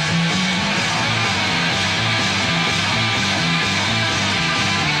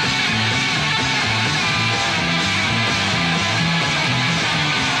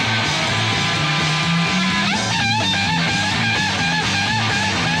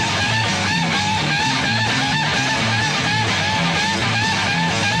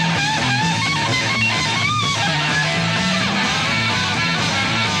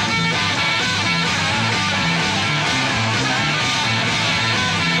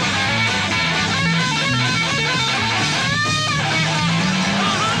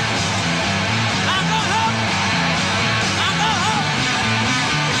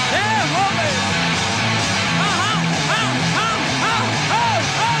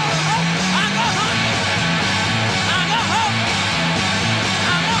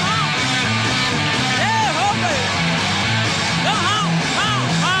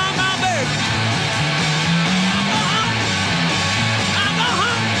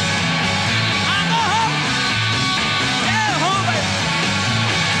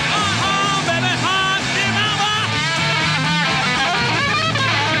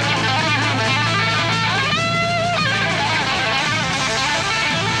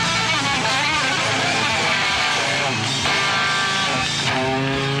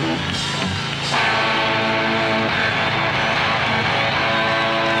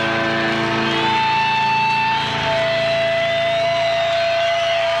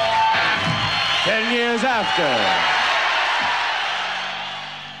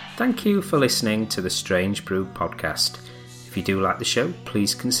 Thank you for listening to the Strange Brew podcast. If you do like the show,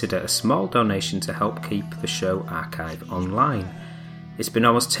 please consider a small donation to help keep the show archive online. It's been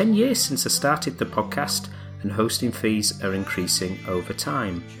almost 10 years since I started the podcast, and hosting fees are increasing over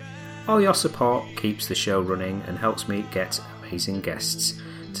time. All your support keeps the show running and helps me get amazing guests.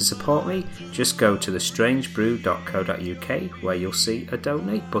 To support me, just go to thestrangebrew.co.uk where you'll see a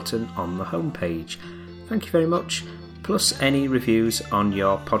donate button on the homepage. Thank you very much. Plus, any reviews on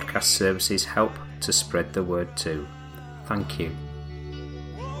your podcast services help to spread the word too. Thank you.